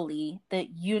cannoli, the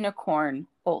unicorn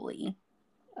oli.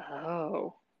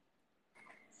 Oh,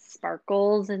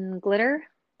 sparkles and glitter?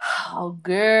 Oh,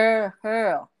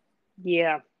 girl.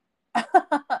 Yeah.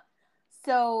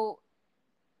 So,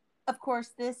 of course,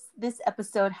 this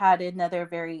episode had another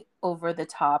very over the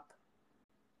top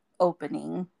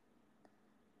opening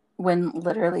when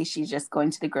literally she's just going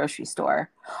to the grocery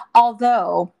store.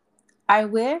 Although I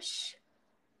wish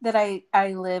that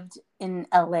I lived in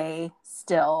LA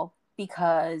still,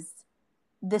 because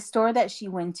the store that she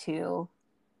went to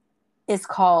is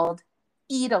called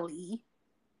Eataly,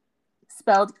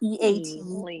 spelled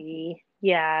Ely.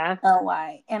 Yeah,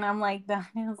 Eataly. And I'm like, that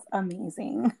is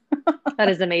amazing. that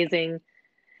is amazing.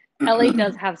 LA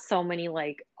does have so many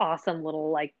like awesome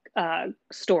little like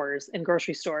stores and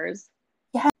grocery stores.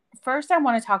 Yeah. First, I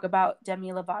want to talk about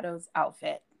Demi Lovato's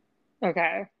outfit.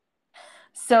 Okay.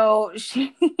 So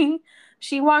she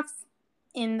walks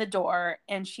in the door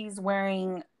and she's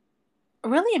wearing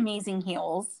really amazing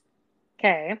heels.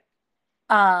 Okay.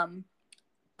 Um,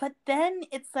 but then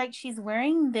it's like she's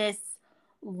wearing this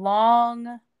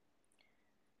long,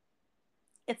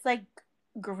 it's like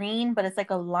green, but it's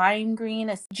like a lime green,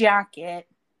 a jacket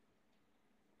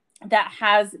that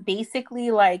has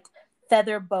basically like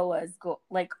feather boas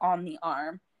like on the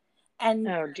arm. And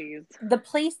Oh, geez. the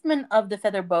placement of the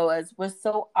feather boas was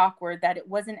so awkward that it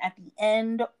wasn't at the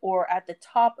end or at the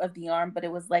top of the arm, but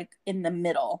it was like in the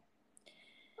middle.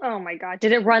 Oh my God.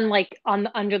 Did it run like on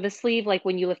the under the sleeve, like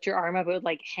when you lift your arm up, it would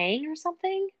like hang or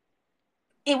something?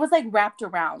 It was like wrapped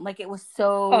around, like it was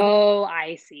sewed Oh,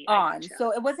 I see. I on. gotcha.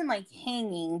 So it wasn't like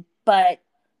hanging, but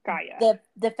Got ya.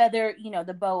 the feather,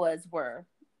 the boas were.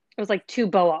 It was like two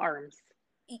boa arms,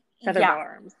 feather Yeah. boa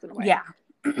arms in a way. Yeah.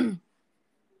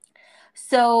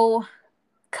 So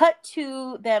cut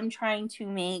to them trying to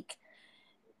make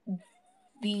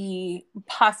the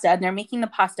pasta, and they're making the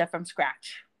pasta from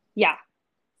scratch. Yeah.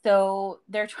 So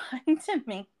they're trying to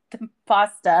make the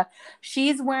pasta.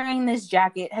 She's wearing this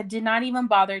jacket, did not even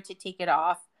bother to take it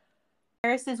off.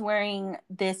 Paris is wearing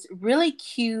this really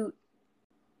cute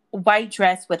white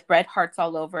dress with red hearts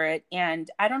all over it.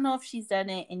 And I don't know if she's done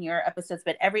it in your episodes,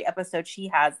 but every episode she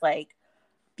has like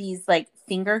these like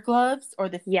finger gloves, or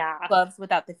the gloves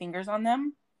without the fingers on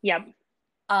them. Yep.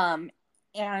 And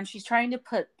she's trying to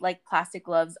put like plastic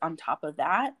gloves on top of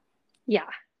that. Yeah.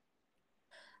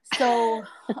 So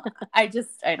I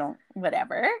don't,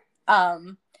 whatever.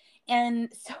 And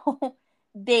so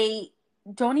they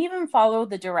don't even follow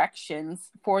the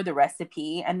directions for the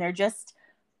recipe, and they're just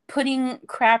putting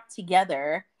crap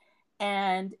together,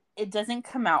 and it doesn't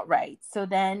come out right. So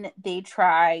then they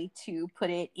try to put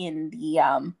it in the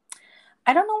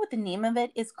I don't know what the name of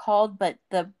it is called, but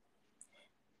the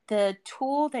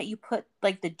tool that you put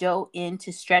like the dough in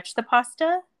to stretch the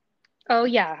pasta. Oh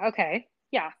yeah, okay.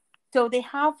 Yeah. So they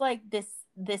have like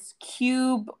this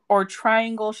cube or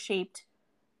triangle shaped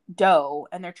dough,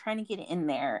 and they're trying to get it in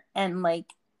there, and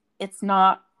like it's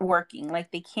not working.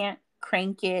 Like they can't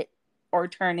crank it or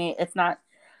turn it. It's not,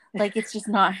 like, it's just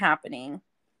not happening.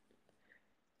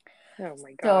 Oh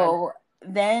my God. So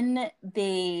then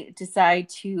they decide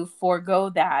to forego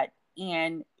that,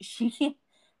 and she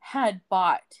had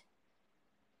bought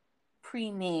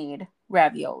pre-made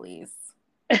raviolis,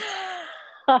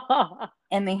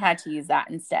 and they had to use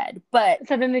that instead. But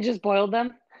so then they just boiled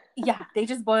them? Yeah, they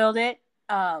just boiled it.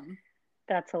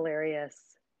 That's hilarious.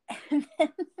 And then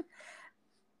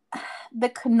the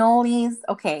cannolis,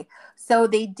 okay, so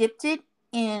they dipped it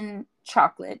in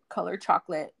colored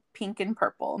chocolate, pink and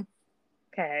purple.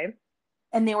 Okay.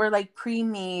 And they were like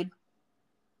pre-made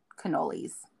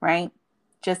cannolis, right?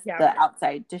 Just Yeah. the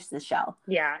outside, just the shell.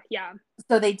 Yeah, yeah.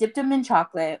 So they dipped them in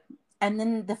chocolate, and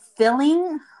then the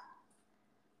filling,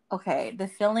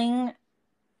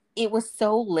 it was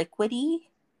so liquidy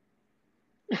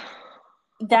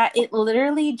that it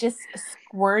literally just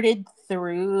squirted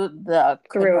through the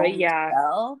cannoli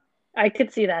shell. I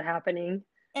could see that happening.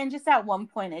 And just at one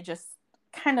point, it just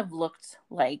kind of looked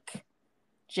like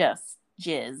just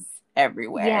jizz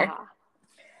everywhere. Yeah.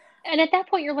 And at that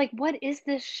point, you're like, what is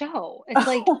this show? It's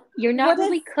like, you're not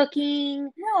really cooking.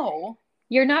 No.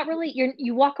 You're not really,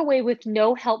 you walk away with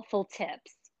no helpful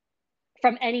tips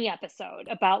from any episode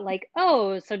about like,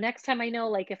 oh, so next time I know,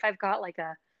 like, if I've got like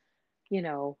a,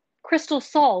 crystal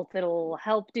salt that'll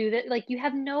help do that. Like, you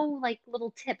have no like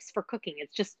little tips for cooking.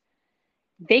 It's just,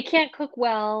 they can't cook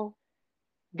well.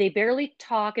 They barely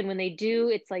talk. And when they do,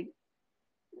 it's like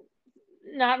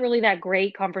not really that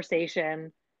great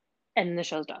conversation. And the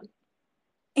show's done.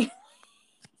 It's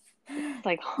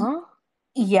like, huh?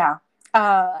 Yeah.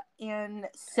 And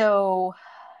so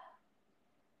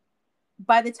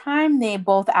by the time they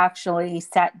both actually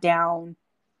sat down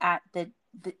at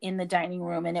in the dining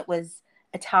room, and it was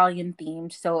Italian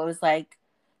themed, so it was like,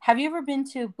 have you ever been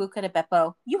to Buca di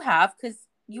Beppo? You have, because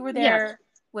you were there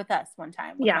with us one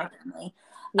time with my family.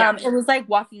 Yeah. It was like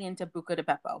walking into Buca di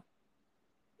Beppo.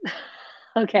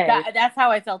 Okay. That's how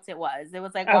I felt it was. It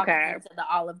was like walking into the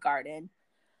Olive Garden.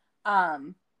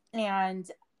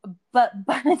 But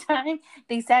by the time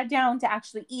they sat down to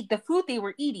actually eat, the food they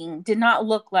were eating did not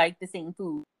look like the same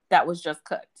food that was just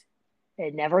cooked.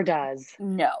 It never does.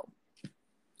 No.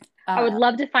 I would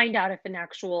love to find out if an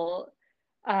actual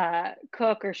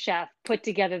cook or chef put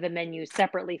together the menu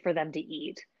separately for them to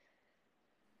eat.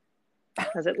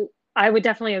 Because I would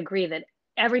definitely agree that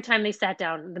every time they sat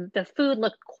down, the food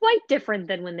looked quite different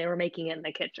than when they were making it in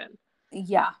the kitchen.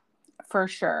 Yeah, for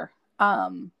sure.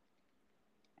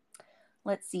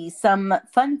 Let's see, some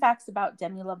fun facts about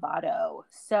Demi Lovato.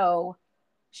 So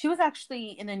she was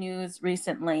actually in the news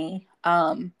recently.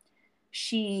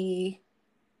 She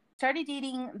started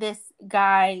dating this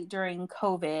guy during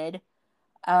COVID.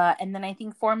 And then I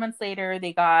think 4 months later,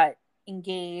 they got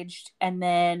engaged, and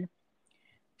then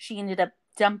she ended up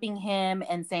dumping him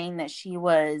and saying that she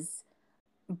was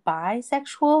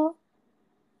bisexual,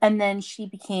 and then she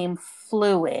became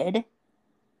fluid.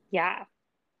 Yeah.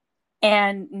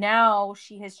 And now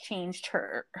she has changed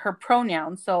her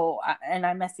pronoun. So, and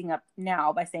I'm messing up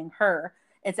now by saying her.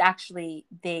 It's actually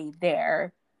they,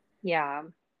 there. Yeah.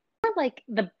 Like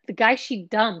the guy she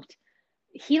dumped,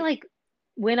 he like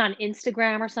went on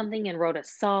Instagram or something and wrote a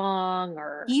song,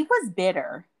 or He was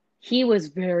bitter. he was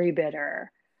very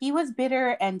bitter. He was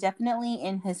bitter and definitely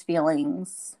in his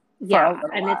feelings for a Yeah. little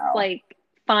And it's while. like,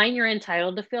 fine, you're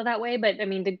entitled to feel that way, but I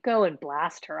mean, to go and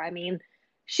blast her, I mean,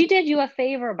 she did you a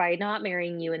favor by not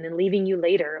marrying you and then leaving you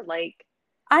later. Like,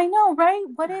 I know, right?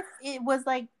 What if it was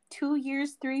like 2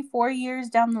 years, 3, 4 years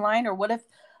down the line? Or what if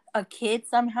a kid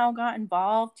somehow got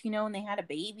involved, and they had a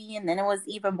baby and then it was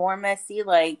even more messy?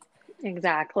 Like,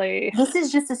 exactly. this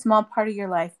is just a small part of your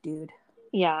life, dude.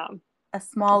 Yeah. A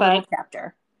small little But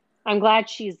chapter. I'm glad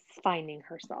she's finding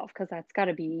herself, because that's got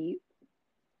to be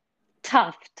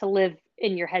tough to live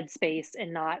in your headspace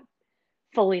and not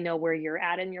fully know where you're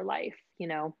at in your life, you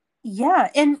know? Yeah.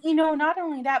 And, not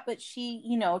only that, but she,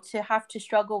 to have to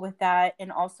struggle with that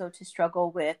and also to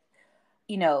struggle with,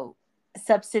 you know,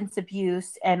 substance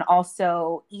abuse and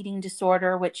also eating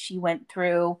disorder, which she went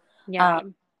through. Yeah.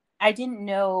 I didn't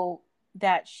know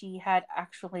that she had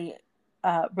actually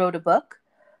wrote a book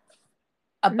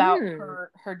about Mm.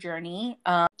 her journey.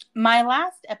 My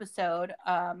last episode,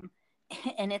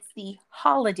 and it's the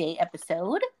holiday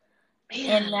episode,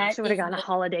 Man, and I that wish I would have is gotten a with,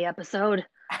 holiday episode.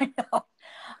 I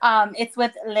know, it's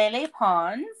with Lele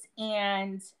Pons,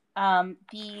 and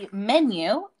the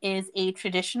menu is a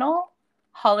traditional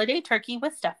holiday turkey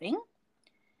with stuffing,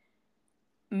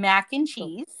 mac and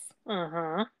cheese,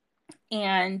 Uh-huh.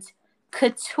 and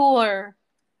couture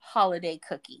holiday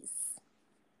cookies.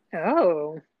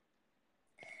 Oh,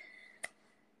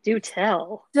 do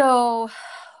tell. So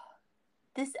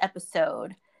this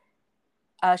episode,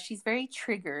 she's very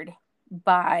triggered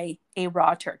by a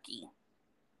raw turkey.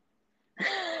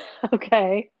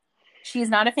 Okay. She's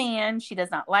not a fan. She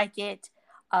does not like it.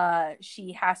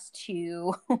 She has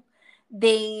to.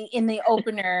 They, in the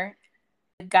opener,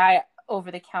 the guy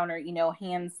over the counter,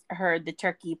 hands her the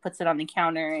turkey, puts it on the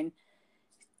counter, and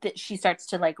she starts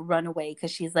to like run away because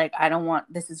she's like, I don't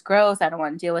want, this is gross. I don't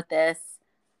want to deal with this.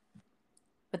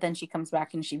 But then she comes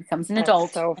back and she becomes an That's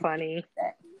adult. so funny.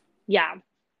 Yeah.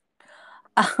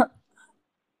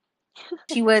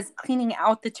 She was cleaning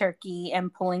out the turkey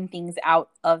and pulling things out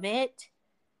of it.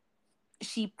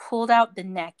 She pulled out the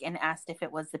neck and asked if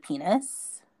it was the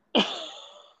penis.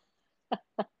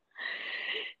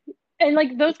 And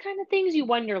like those kind of things, you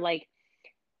wonder, like,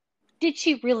 did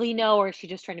she really know, or is she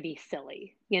just trying to be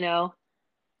silly, you know?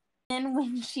 And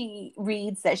when she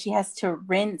reads that she has to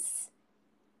rinse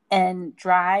and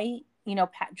dry,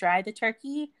 dry the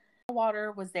turkey, the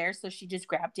water was there, so she just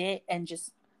grabbed it and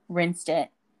just rinsed it.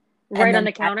 Right on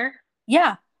the counter?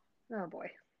 Yeah. Oh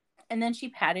boy. And then she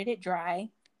patted it dry.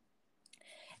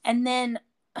 And then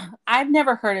I've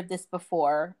never heard of this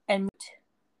before. And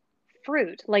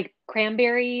Fruit, like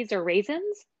cranberries or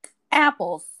raisins?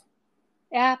 apples.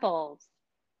 Apples.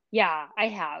 Yeah, I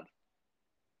have.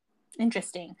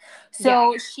 Interesting. Yeah.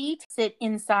 So she takes it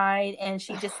inside and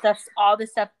she just stuffs all the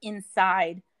stuff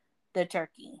inside the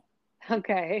turkey.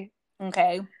 Okay.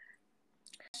 Okay.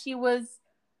 She was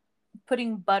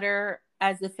putting butter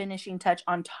as the finishing touch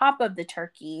on top of the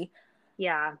turkey.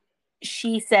 Yeah.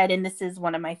 She said, and this is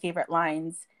one of my favorite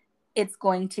lines, it's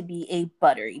going to be a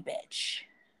buttery bitch.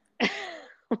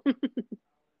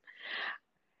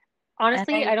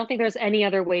 Honestly, I don't think there's any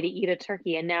other way to eat a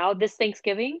turkey. And now this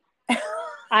Thanksgiving,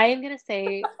 I am going to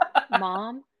say,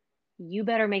 Mom, you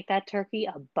better make that turkey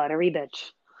a buttery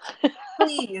bitch.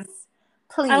 Please.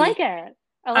 I like it.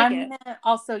 I like I'm it. going to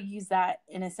also use that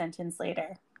in a sentence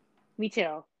later. Me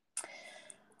too.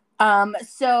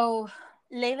 So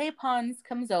Lele Pons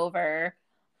comes over,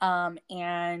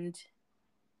 and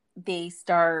they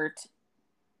start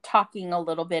talking a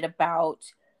little bit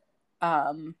about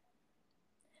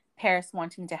Paris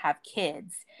wanting to have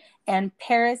kids. And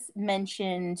Paris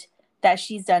mentioned that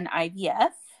she's done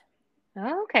IVF.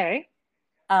 Oh, okay.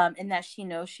 And that she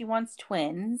knows she wants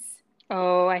twins.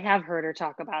 Oh, I have heard her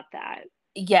talk about that.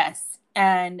 Yes.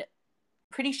 And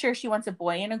pretty sure she wants a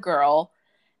boy and a girl.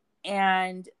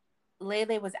 And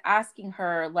Lele was asking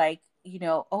her, like,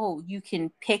 oh, you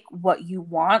can pick what you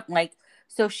want. Like,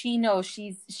 so she knows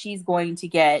she's going to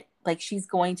get, like, she's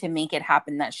going to make it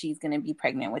happen that she's going to be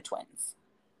pregnant with twins.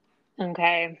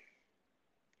 Okay.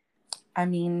 I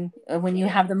mean, when you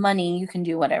have the money, you can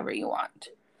do whatever you want.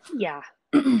 Yeah.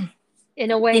 In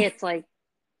a way, it's like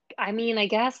I mean, I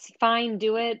guess fine,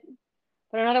 do it.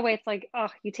 But another way, it's like, oh,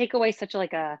 you take away such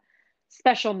like a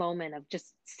special moment of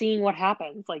just seeing what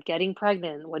happens, like getting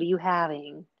pregnant. What are you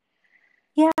having?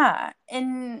 Yeah.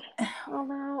 And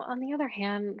Although, on the other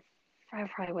hand, I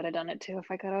probably would have done it too if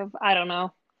I could have. I don't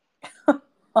know.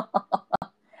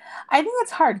 I think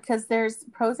it's hard because there's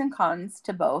pros and cons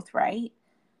to both, right?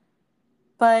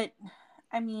 But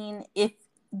I mean, if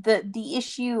the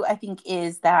issue I think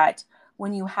is that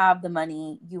when you have the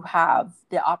money, you have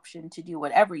the option to do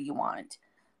whatever you want.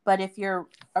 But if you're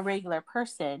a regular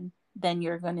person, then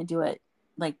you're going to do it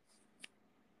like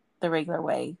the regular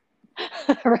way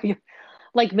Right.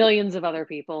 Like millions of other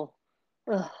people.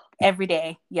 Ugh, every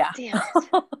day. Yeah. damn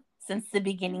it. Since the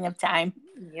beginning of time.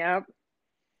 Yep.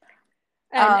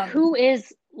 And Um, who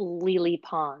is Lily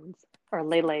Pons? Or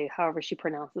Lele, however she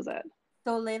pronounces it.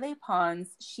 so Lele Pons,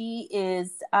 she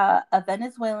is a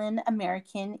Venezuelan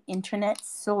American internet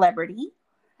celebrity.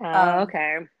 Um,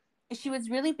 Okay. she was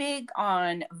really big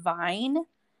on Vine,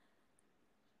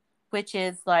 which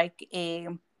is like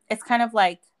it's kind of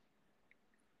like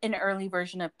an early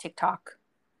version of TikTok,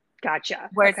 Gotcha.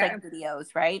 where it's Okay. like videos,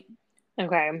 right?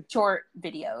 Okay. Short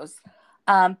videos.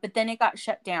 But then it got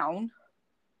shut down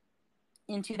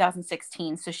in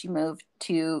 2016, so she moved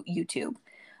to YouTube,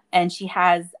 and she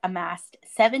has amassed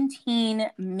 17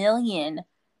 million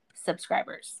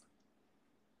subscribers.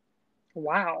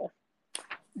 Wow.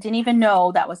 Didn't even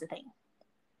know that was a thing.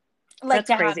 Like That's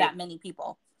to have crazy. that many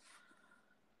people.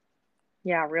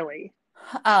 Yeah, really.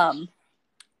 Um,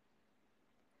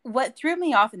 what threw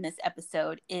me off in this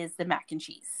episode is the mac and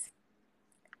cheese.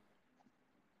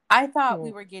 I thought we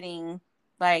Mm. were getting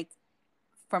like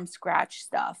from scratch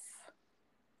stuff,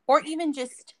 or even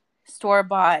just store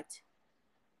bought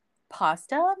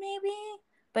pasta, maybe.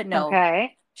 But no,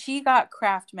 Okay. she got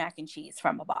Kraft mac and cheese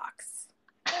from a box.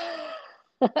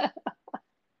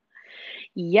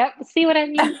 Yep. See what I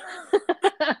mean?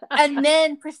 And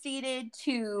then proceeded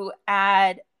to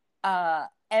add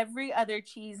every other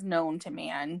cheese known to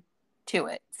man to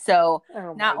it. So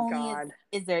Oh not my only God.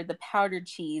 is there the powdered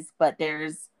cheese, but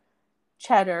there's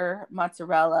cheddar,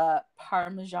 mozzarella,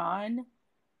 parmesan,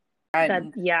 That,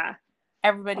 and yeah.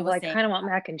 everybody Although was I saying, kind of want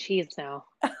mac and cheese now.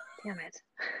 Damn it.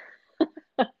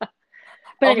 But "Oh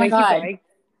my anyway, keep god." going.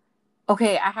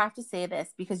 Okay, I have to say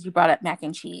this because you brought up mac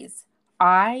and cheese.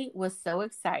 I was so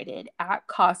excited at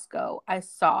Costco. I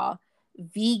saw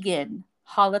vegan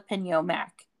jalapeno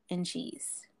mac and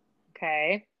cheese.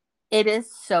 Okay. It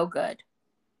is so good.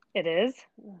 It is.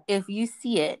 If you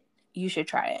see it, you should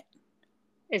try it.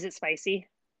 Is it spicy?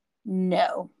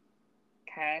 No,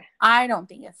 Okay. I don't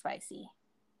think it's spicy.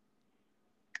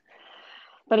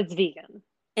 But it's vegan.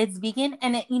 It's vegan,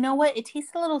 and you know what? It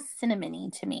tastes a little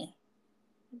cinnamony to me.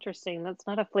 Interesting. That's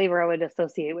not a flavor I would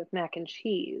associate with mac and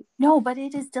cheese. No, but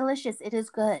it is delicious. It is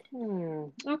good.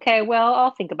 Okay, well,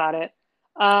 I'll think about it.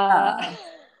 Uh, Uh,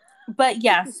 but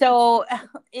yeah, so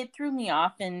it threw me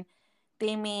off, and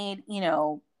they made,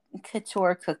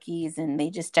 couture cookies, and they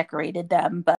just decorated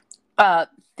them. But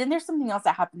then there's something else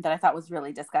that happened that I thought was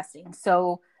really disgusting.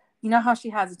 So, you know how she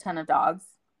has a ton of dogs?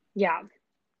 yeah.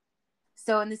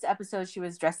 So in this episode, she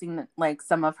was dressing like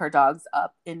some of her dogs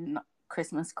up in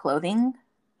Christmas clothing,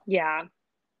 Yeah.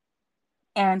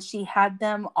 and she had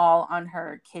them all on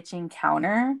her kitchen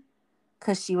counter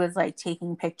because she was like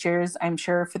taking pictures, I'm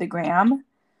sure, for the gram.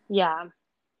 Yeah.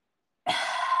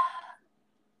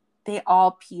 They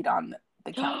all peed on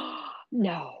the counter.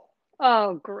 No.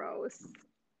 Oh, gross.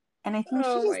 And I think she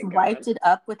Oh just my God. wiped it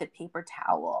up with a paper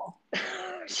towel.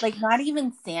 Like, not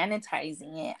even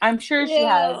sanitizing it. I'm sure she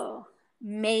has Ew.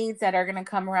 maids that are going to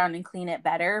come around and clean it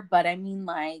better. But I mean,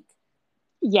 like,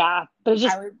 Yeah, but it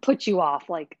just I would, puts you off.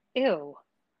 Like, ew.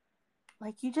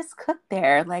 like, you just cooked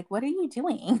there. Like, what are you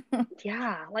doing?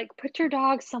 Yeah, like put your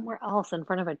dog somewhere else in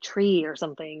front of a tree or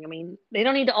something. I mean, they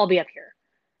don't need to all be up here.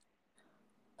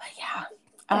 But yeah.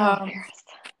 Oh, Um, Paris.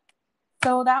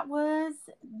 so that was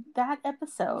that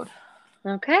episode.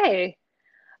 Okay.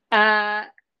 Uh,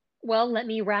 well, let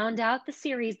me round out the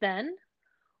series then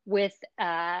with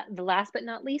the last but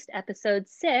not least, episode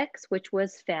 6, which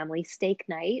was Family Steak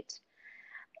Night.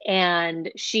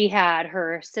 And she had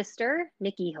her sister,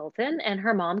 Nikki Hilton, and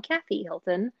her mom, Kathy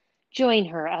Hilton, join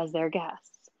her as their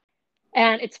guests.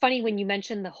 And it's funny when you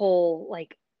mentioned the whole,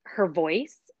 like, her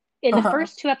voice. In the Uh-huh.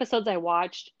 first 2 episodes I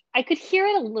watched, I could hear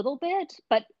it a little bit,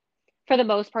 but for the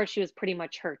most part, she was pretty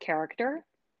much her character.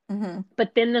 Mm-hmm.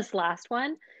 But then this last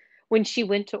one, when she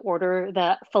went to order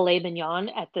the filet mignon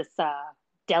at this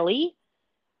deli,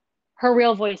 her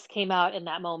real voice came out in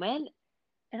that moment.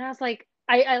 And I was like,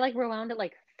 I like rewound it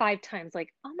like 5 times,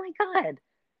 like, oh my God,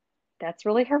 that's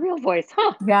really her real voice,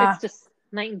 huh? Yeah. It's just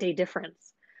night and day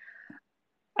difference.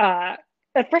 Uh,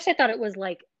 at first I thought it was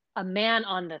like a man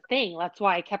on the thing. That's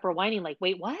why I kept rewinding, like,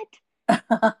 wait, what?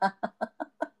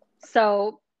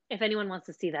 So if anyone wants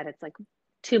to see that, it's like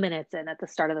 2 minutes in at the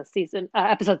start of the season,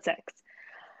 episode 6.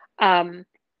 Um,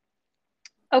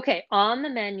 okay, on the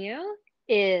menu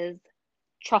is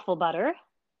truffle butter,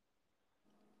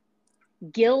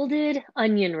 gilded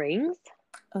onion rings,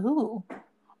 Ooh.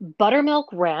 buttermilk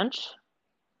ranch,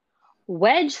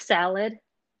 wedge salad,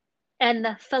 and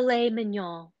the filet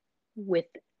mignon with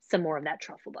some more of that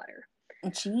truffle butter.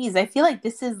 Jeez, I feel like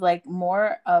this is like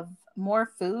more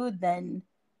food than.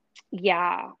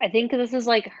 Yeah, I think this is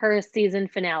like her season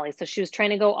finale. So she was trying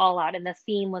to go all out, and the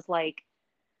theme was like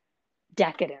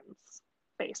decadence,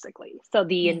 basically. So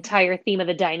the entire theme of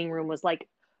the dining room was like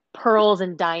pearls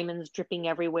and diamonds dripping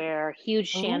everywhere,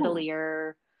 huge Ooh.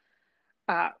 chandelier,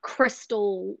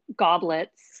 crystal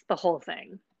goblets, the whole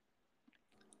thing.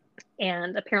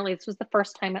 And apparently, this was the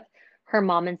first time her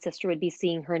mom and sister would be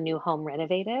seeing her new home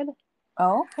renovated.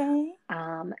 Okay.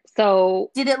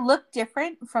 So Did it look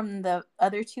different from the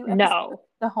other two episodes? no,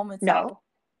 The home itself?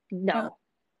 no,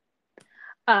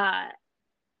 no. Uh,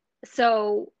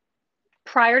 so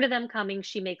prior to them coming,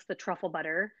 she makes the truffle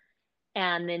butter,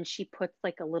 and then she puts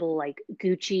like a little like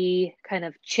Gucci kind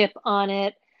of chip on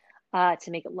it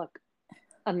to make it look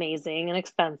amazing and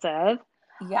expensive.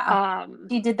 Yeah.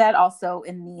 She did that also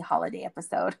in the holiday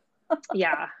episode.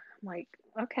 Yeah, I'm like,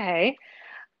 okay.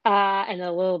 And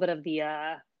a little bit of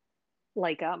the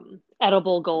like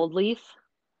edible gold leaf.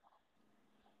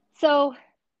 So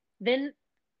then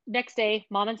next day,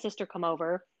 mom and sister come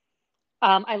over.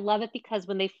 I love it because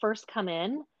when they first come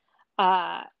in,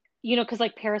 uh, because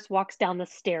like Paris walks down the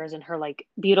stairs in her like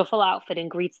beautiful outfit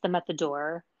and greets them at the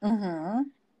door. Mm-hmm.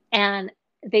 And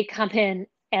they come in,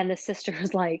 and the sister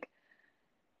is like,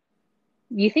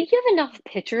 "You think you have enough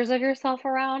pictures of yourself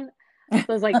around?" So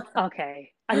I was like,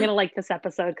 okay, I'm gonna like this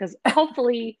episode because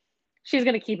hopefully she's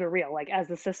gonna keep it real, like as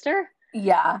the sister.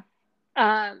 Yeah.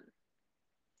 Um,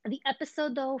 the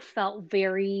episode though felt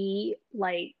very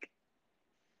like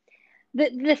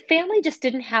the family just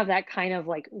didn't have that kind of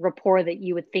like rapport that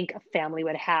you would think a family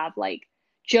would have, like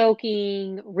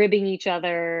joking, ribbing each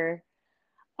other,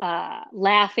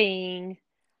 laughing.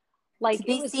 Like Did it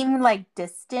they was, seem like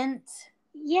distant?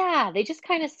 yeah, they just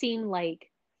kind of seemed like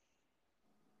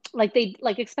they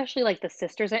like especially like the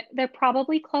sisters. They're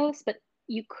probably close, but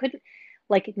you couldn't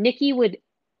like Nikki would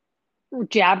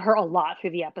jab her a lot through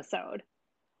the episode.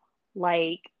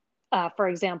 Like, for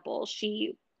example,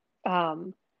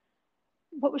 um,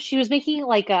 she was making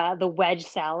like the wedge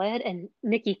salad, and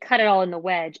Nikki cut it all in the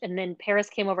wedge, and then Paris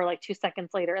came over like 2 seconds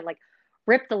later and like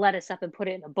ripped the lettuce up and put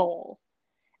it in a bowl,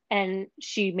 and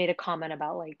she made a comment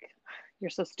about like you're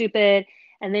so stupid,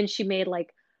 and then she made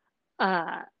like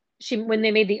uh when they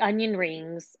made the onion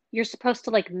rings, you're supposed to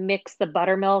like mix the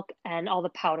buttermilk and all the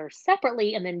powder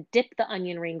separately and then dip the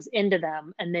onion rings into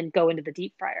them and then go into the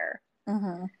deep fryer.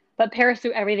 Mm-hmm. But Paris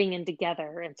threw everything in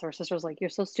together, and so her sister was like, "You're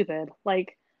so stupid."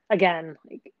 Like again,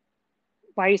 like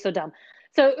why are you so dumb?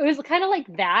 So it was kind of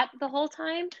like that the whole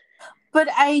time. But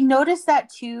I noticed that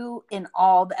too in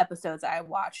all the episodes I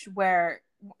watched, where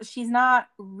she's not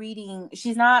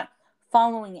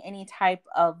following any type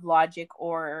of logic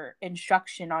or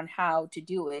instruction on how to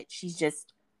do it. She's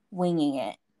just winging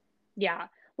it. Yeah.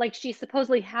 Like she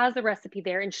supposedly has the recipe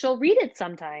there and she'll read it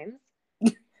sometimes,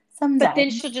 but then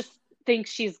Sometimes. she'll just think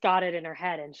she's got it in her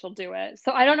head and she'll do it.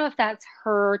 So I don't know if that's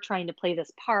her trying to play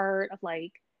this part of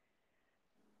like,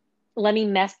 let me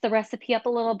mess the recipe up a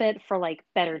little bit for like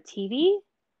better TV.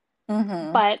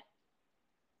 Mm-hmm. But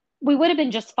we would have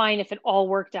been just fine if it all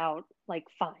worked out like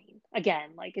fine.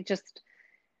 Again, like it just,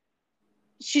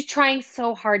 she's trying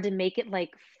so hard to make it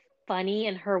like funny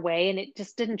in her way and it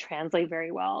just didn't translate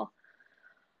very well.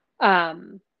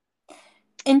 Um,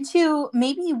 And two,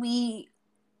 maybe we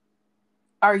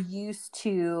are used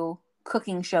to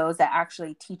cooking shows that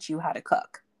actually teach you how to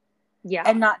cook yeah.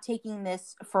 and not taking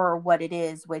this for what it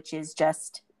is, which is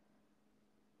just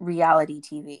reality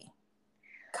TV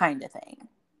kind of thing.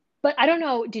 But I don't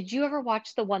know, did you ever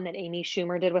watch the one that Amy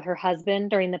Schumer did with her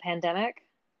husband during the pandemic?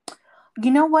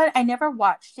 You know what? I never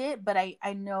watched it, but I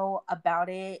know about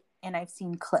it and I've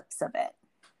seen clips of it.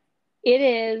 It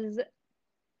is,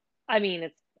 I mean,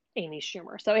 it's Amy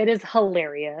Schumer, so it is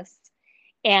hilarious.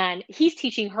 And he's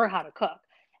teaching her how to cook.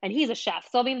 And he's a chef.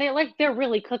 So I mean they're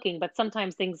really cooking, but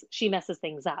sometimes things she messes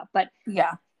things up. But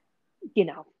Yeah.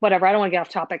 Whatever. I don't want to get off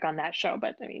topic on that show,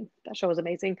 but I mean that show was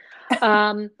amazing.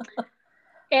 Um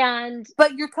and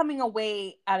But you're coming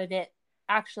away out of it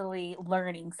actually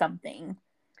learning something.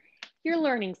 you're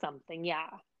learning something, yeah.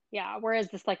 Yeah. Whereas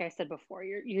this, like I said before,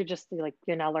 you're just like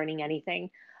you're not learning anything.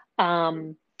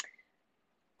 Um,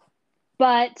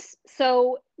 but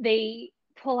so they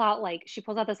pull out like she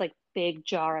pulls out this like big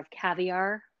jar of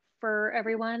caviar for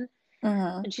everyone,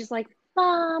 Hmm. and she's like,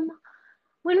 "Mom,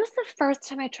 when was the first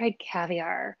time I tried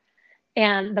caviar?"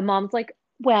 And the mom's like,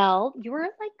 "Well, you were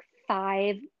like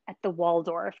 5 at the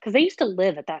Waldorf because they used to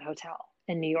live at that hotel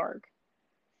in New York."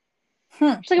 She's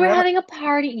like, "We're Really? having a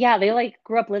party." Yeah, they like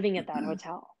grew up living at that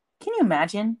hotel. Can you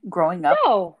imagine growing up?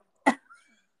 No,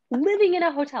 living in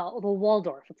a hotel, the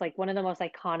Waldorf. It's like one of the most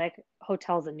iconic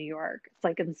hotels in New York. It's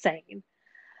like insane.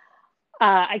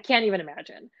 I can't even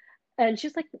imagine. And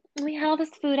she's like, we had all this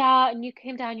food out, and you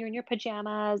came down, you're in your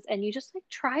pajamas, and you just like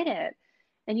tried it,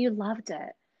 and you loved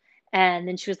it. And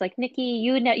then she was like, Nikki,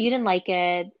 you didn't like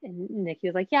it. And Nikki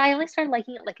was like, yeah, I only started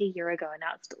liking it like a year ago, and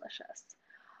now it's delicious.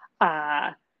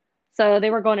 Uh, so they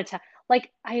were going to tell.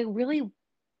 Like, I really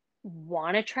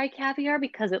want to try caviar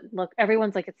because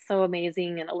everyone's like, it's so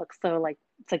amazing, and it looks so like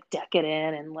it's like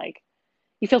decadent, and like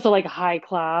you feel so like high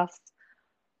class.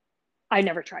 I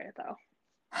never tried it though.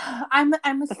 I'm The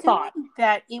thought, assuming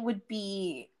that it would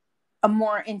be a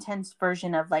more intense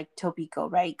version of like tobiko,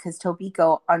 right? Because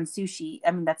tobiko on sushi,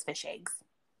 I mean that's fish eggs.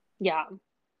 yeah,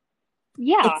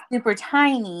 yeah, It's super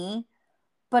tiny,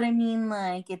 but I mean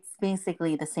like it's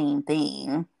basically the same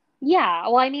thing. yeah.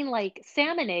 Well, I mean, like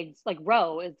salmon eggs, like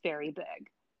roe is very big.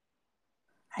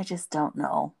 I just don't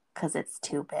know because it's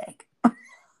too big.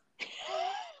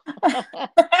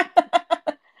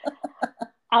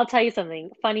 I'll tell you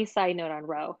something. Funny side note on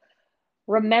roe.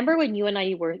 Remember when you and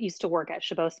I were used to work at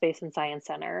Chabot Space and Science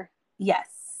Center? Yes.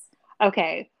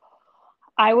 Okay,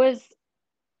 I was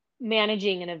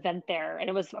managing an event there, and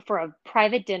it was for a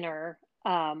private dinner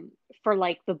for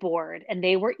like the board, and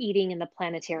they were eating in the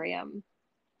planetarium.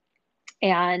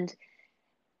 And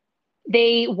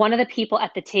one of the people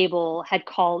at the table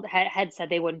had said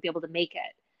they wouldn't be able to make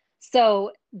it.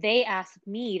 So they asked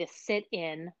me to sit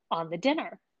in on the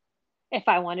dinner if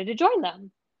I wanted to join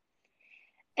them.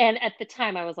 And at the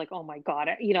time I was like, oh my God,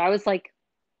 I was like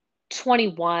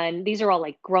 21. These are all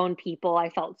like grown people. I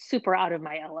felt super out of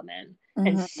my element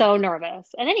and Hmm. so nervous.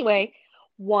 And anyway,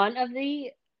 one of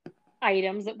the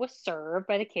items that was served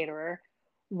by the caterer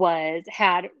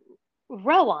had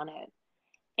roe on it.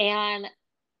 And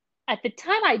at the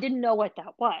time I didn't know what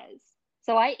that was.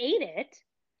 So I ate it.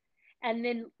 And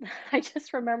then I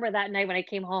just remember that night when I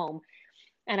came home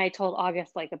and I told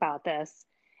August like about this.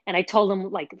 And I told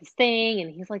him like this thing, and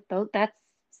he's like, that's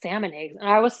salmon eggs. And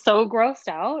I was so grossed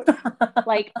out.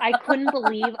 Like I couldn't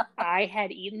believe I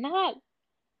had eaten that.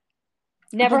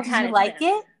 Never But did had you it like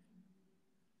since. it?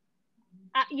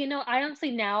 I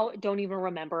honestly now don't even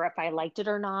remember if I liked it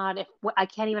or not. If I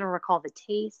can't even recall the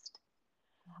taste.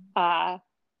 Uh,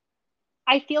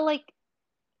 I feel like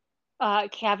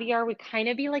caviar would kind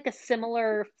of be like a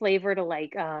similar flavor to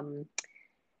like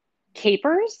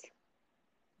capers,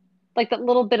 like that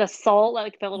little bit of salt,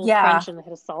 like that little Yeah. crunch and the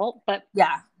hit of salt. But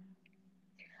Yeah.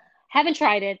 haven't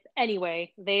tried it.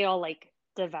 Anyway, they all like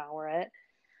devour it.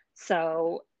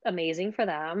 So amazing for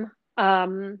them.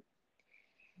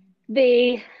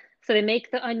 They so they make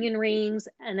the onion rings,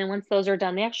 and then once those are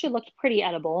done, they actually look pretty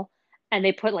edible. And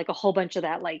they put like a whole bunch of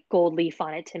that like gold leaf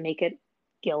on it to make it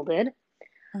gilded.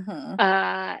 Hmm.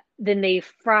 Then they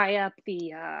fry up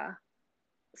the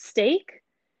steak,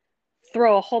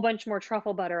 throw a whole bunch more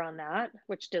truffle butter on that,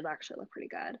 which did actually look pretty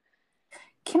good.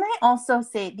 Can I also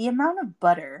say the amount of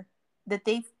butter that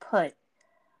they've put,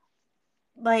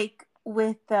 like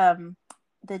with the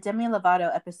Demi Lovato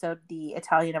episode, the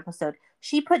Italian episode,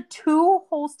 she put 2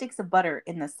 whole sticks of butter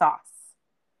in the sauce.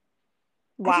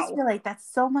 I just Wow. feel like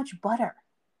that's so much butter.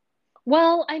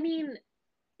 Well, I mean,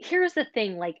 here's the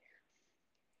thing, like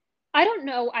I don't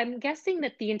know. I'm guessing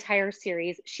that the entire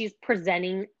series, she's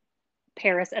presenting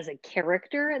Paris as a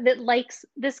character that likes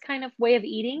this kind of way of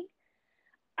eating.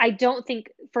 I don't think,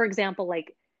 for example,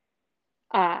 like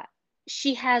uh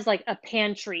she has like a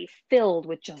pantry filled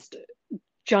with just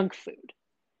junk food.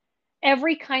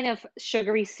 Every kind of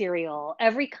sugary cereal,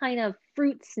 every kind of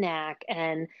fruit snack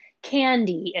and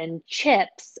candy and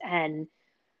chips and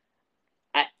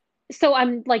I, so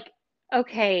I'm like,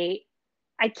 okay,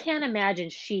 I can't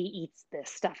imagine she eats this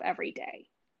stuff every day.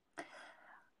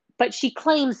 But she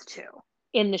claims to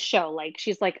in the show. Like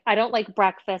she's like, I don't like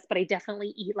breakfast, but I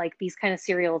definitely eat like these kind of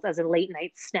cereals as a late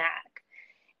night snack.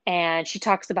 And she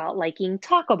talks about liking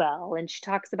Taco Bell, and she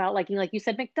talks about liking, like you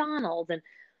said, McDonald's, and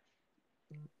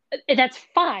that's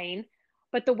fine.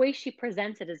 But the way she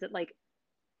presents it is that like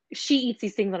she eats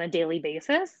these things on a daily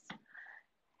basis,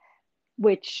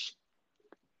 which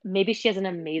maybe she has an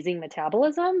amazing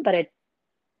metabolism, but it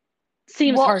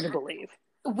Seems Well, hard to believe.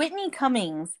 Whitney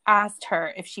Cummings asked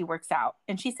her if she works out,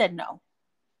 and she said no.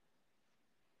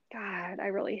 God, I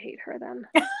really hate her then.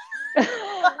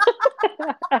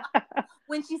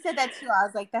 When she said that too, I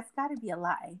was like, that's got to be a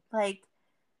lie. Like,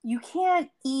 you can't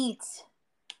eat.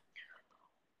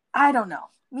 I don't know.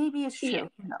 Maybe it's Yeah.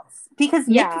 true. Who knows? Because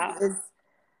Nikki Yeah. is,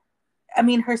 I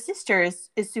mean, her sister is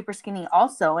super skinny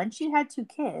also, and she had 2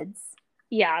 kids.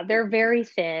 Yeah, they're very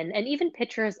thin. And even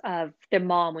pictures of their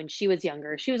mom when she was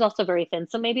younger, she was also very thin.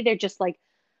 So maybe they're just like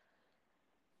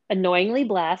annoyingly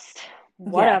blessed, Yeah,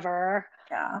 whatever.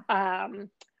 yeah.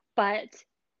 But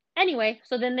anyway,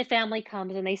 so then the family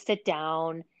comes and they sit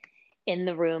down in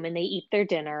the room and they eat their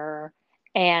dinner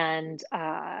and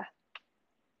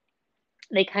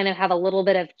they kind of have a little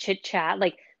bit of chit chat.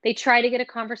 Like they try to get a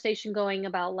conversation going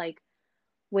about like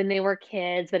when they were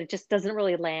kids, but it just doesn't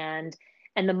really land.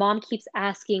 And the mom keeps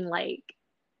asking like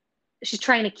she's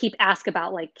trying to keep ask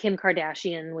about like Kim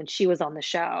Kardashian when she was on the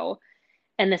show.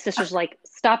 And the sister's like,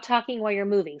 stop talking while you're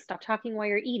moving, stop talking while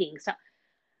you're eating. Stop.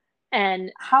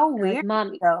 And How they're like, weird, Mom,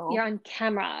 you're though. on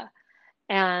camera.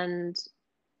 And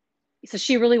so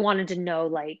she really wanted to know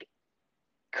like,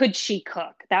 could she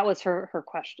cook? That was her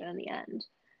question in the end.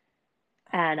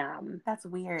 And That's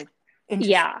weird.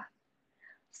 Interesting. yeah.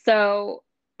 So,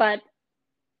 but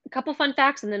a couple fun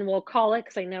facts and then we'll call it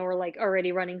because I know we're like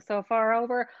already running so far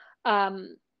over.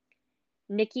 Um,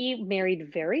 Nikki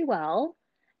married very well,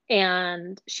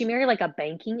 and she married like a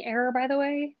banking heir, by the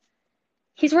way.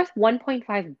 He's worth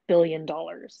 $1.5 billion.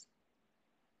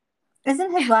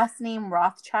 Isn't his last name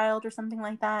Rothschild or something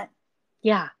like that?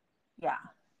 Yeah. Yeah.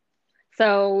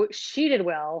 So she did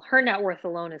well. Her net worth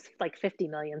alone is like 50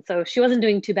 million. So she wasn't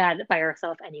doing too bad by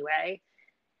herself anyway.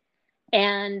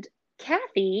 And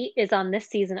Kathy is on this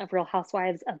season of Real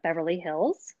Housewives of Beverly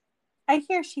Hills. I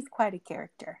hear she's quite a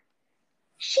character.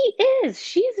 She is.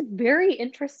 She's very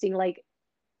interesting. Like,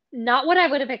 not what I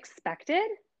would have expected.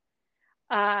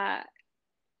 Uh,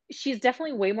 she's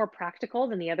definitely way more practical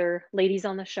than the other ladies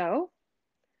on the show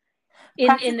in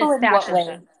the Practical in what fashion way?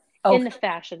 sense. In Okay. the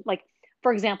fashion, like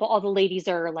for example, all the ladies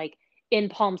are like in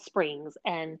Palm Springs,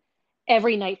 and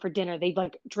every night for dinner they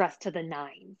like dress to the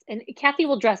nines. And Kathy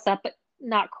will dress up, but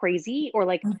not crazy. Or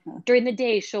like Mhm. during the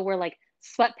day, she'll wear like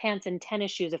sweatpants and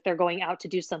tennis shoes if they're going out to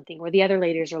do something. Where the other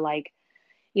ladies are like,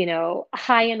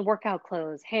 high end workout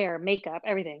clothes, hair, makeup,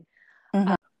 everything.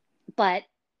 Mhm. But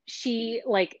she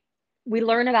like we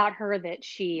learn about her that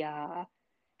she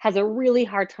has a really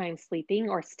hard time sleeping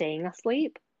or staying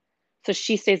asleep. So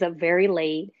she stays up very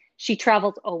late. She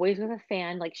travels always with a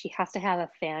fan. Like she has to have a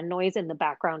fan noise in the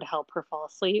background to help her fall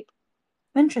asleep.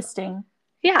 Interesting.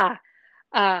 Yeah.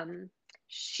 Um,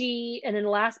 and then the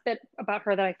last bit about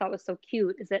her that I thought was so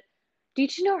cute is that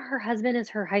did you know her husband is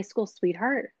her high school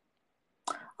sweetheart?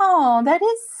 Oh, that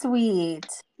is sweet.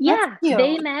 That's Yeah,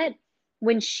 they cute. met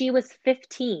when she was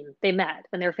 15. They met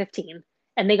when they were 15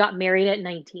 and they got married at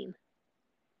 19.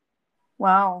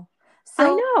 Wow. I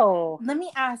So know. let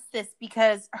me ask this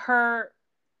because her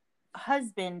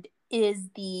husband is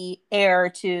the heir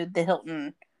to the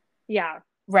Hilton, Yeah.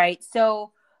 right?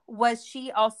 So was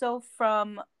she also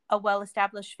from a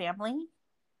well-established family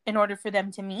in order for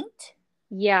them to meet?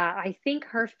 Yeah, I think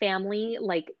her family,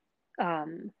 like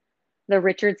the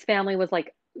Richards family was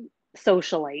like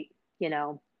socialite, you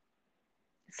know.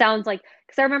 Sounds like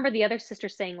because I remember the other sister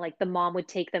saying like the mom would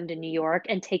take them to New York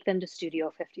and take them to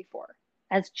Studio 54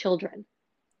 as children.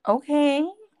 Okay.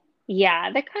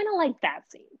 Yeah, they're kind of like that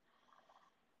scene.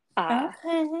 Uh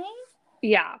Okay.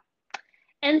 yeah.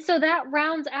 And so that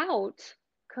rounds out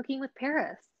Cooking with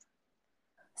Paris.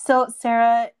 So,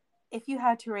 Sarah, if you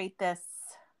had to rate this,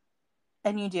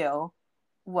 and you do,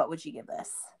 what would you give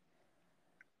this?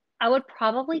 I would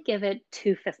probably give it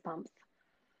 2 fist bumps.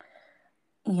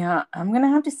 Yeah, I'm gonna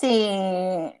have to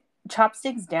say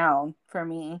chopsticks down for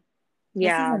me. This is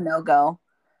a Yeah. no-go.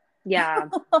 Yeah.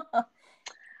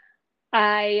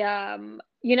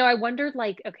 I wondered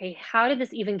like, okay, how did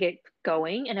this even get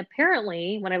going? And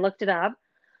apparently, when I looked it up,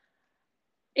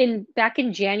 in back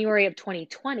in January of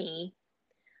 2020,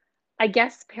 I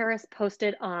guess Paris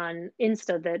posted on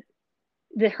Insta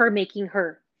that her making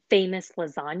her famous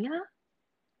lasagna.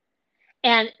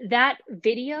 And that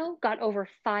video got over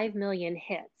 5 million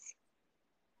hits.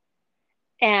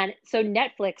 And so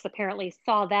Netflix apparently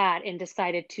saw that and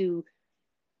decided to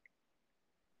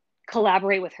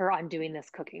collaborate with her on doing this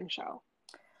cooking show.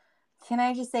 Can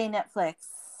I just say Netflix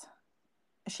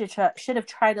should have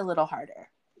tried a little harder.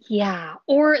 Yeah,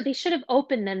 or they should have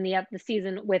opened then the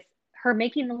season with her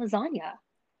making the lasagna,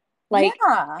 like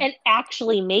Yeah. and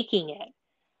actually making it.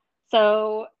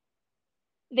 So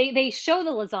they show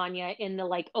the lasagna in the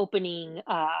like opening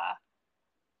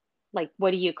like,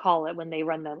 what do you call it when they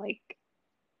run the, like,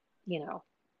 you know,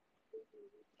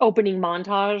 opening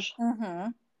montage? Mm-hmm.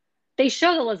 They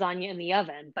show the lasagna in the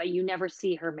oven, but you never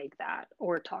see her make that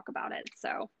or talk about it.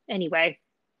 So, anyway,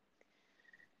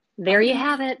 there you Okay.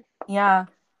 have it. Yeah.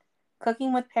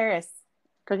 Cooking with Paris.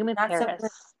 Cooking with Not so Paris. good.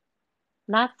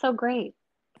 Not so great.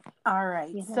 All right.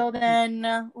 You know? So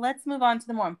then let's move on to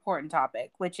the more important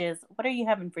topic, which is what are you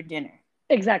having for dinner?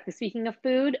 Exactly. Speaking of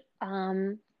food,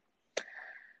 I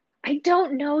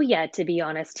don't know yet, to be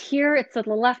honest. Here it's a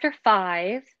little after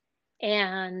 5,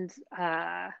 and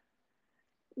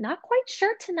not quite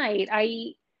sure tonight.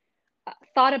 I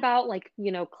thought about, like,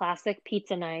 classic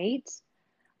pizza night.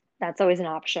 That's always an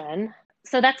option.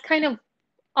 So that's kind of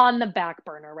on the back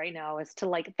burner right now, as to,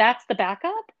 like, that's the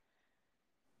backup.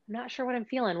 I'm not sure what I'm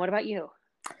feeling. What about you?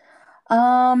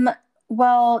 Um,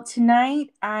 well,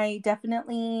 tonight I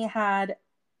definitely had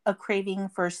a craving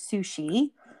for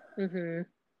sushi. Mm-hmm.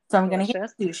 So I'm gonna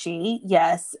get Delicious. sushi.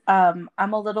 Yes. I'm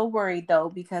a little worried though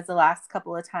because the last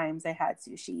couple of times I had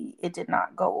sushi, it did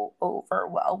not go over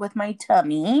well with my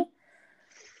tummy.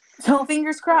 So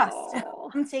fingers crossed.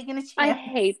 Oh, I'm taking a I chance.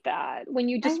 hate that when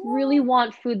you I just really know.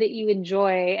 want food that you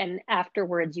enjoy, and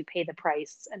afterwards you pay the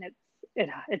price, and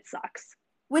it sucks.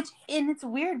 And it's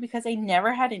weird because I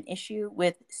never had an issue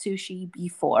with sushi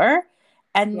before.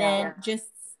 And Yeah. then just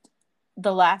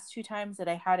the last two times that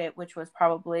I had it, which was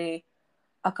probably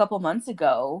a couple months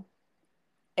ago,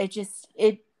 it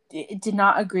did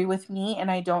not agree with me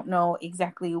and I don't know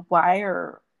exactly why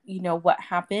or what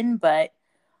happened, but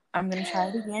I'm gonna try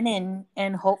it again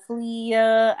and hopefully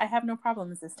I have no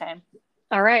problems this time.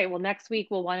 All right. Well, next week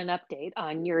we'll want an update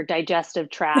on your digestive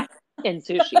tract in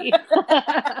sushi.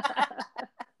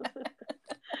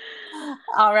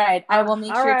 All right, I will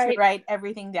make All sure to right. write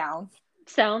everything down.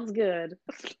 Sounds good.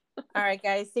 All right,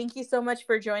 guys, thank you so much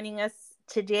for joining us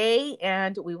today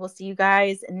and we will see you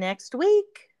guys next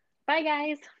week. Bye,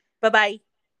 guys. Bye bye.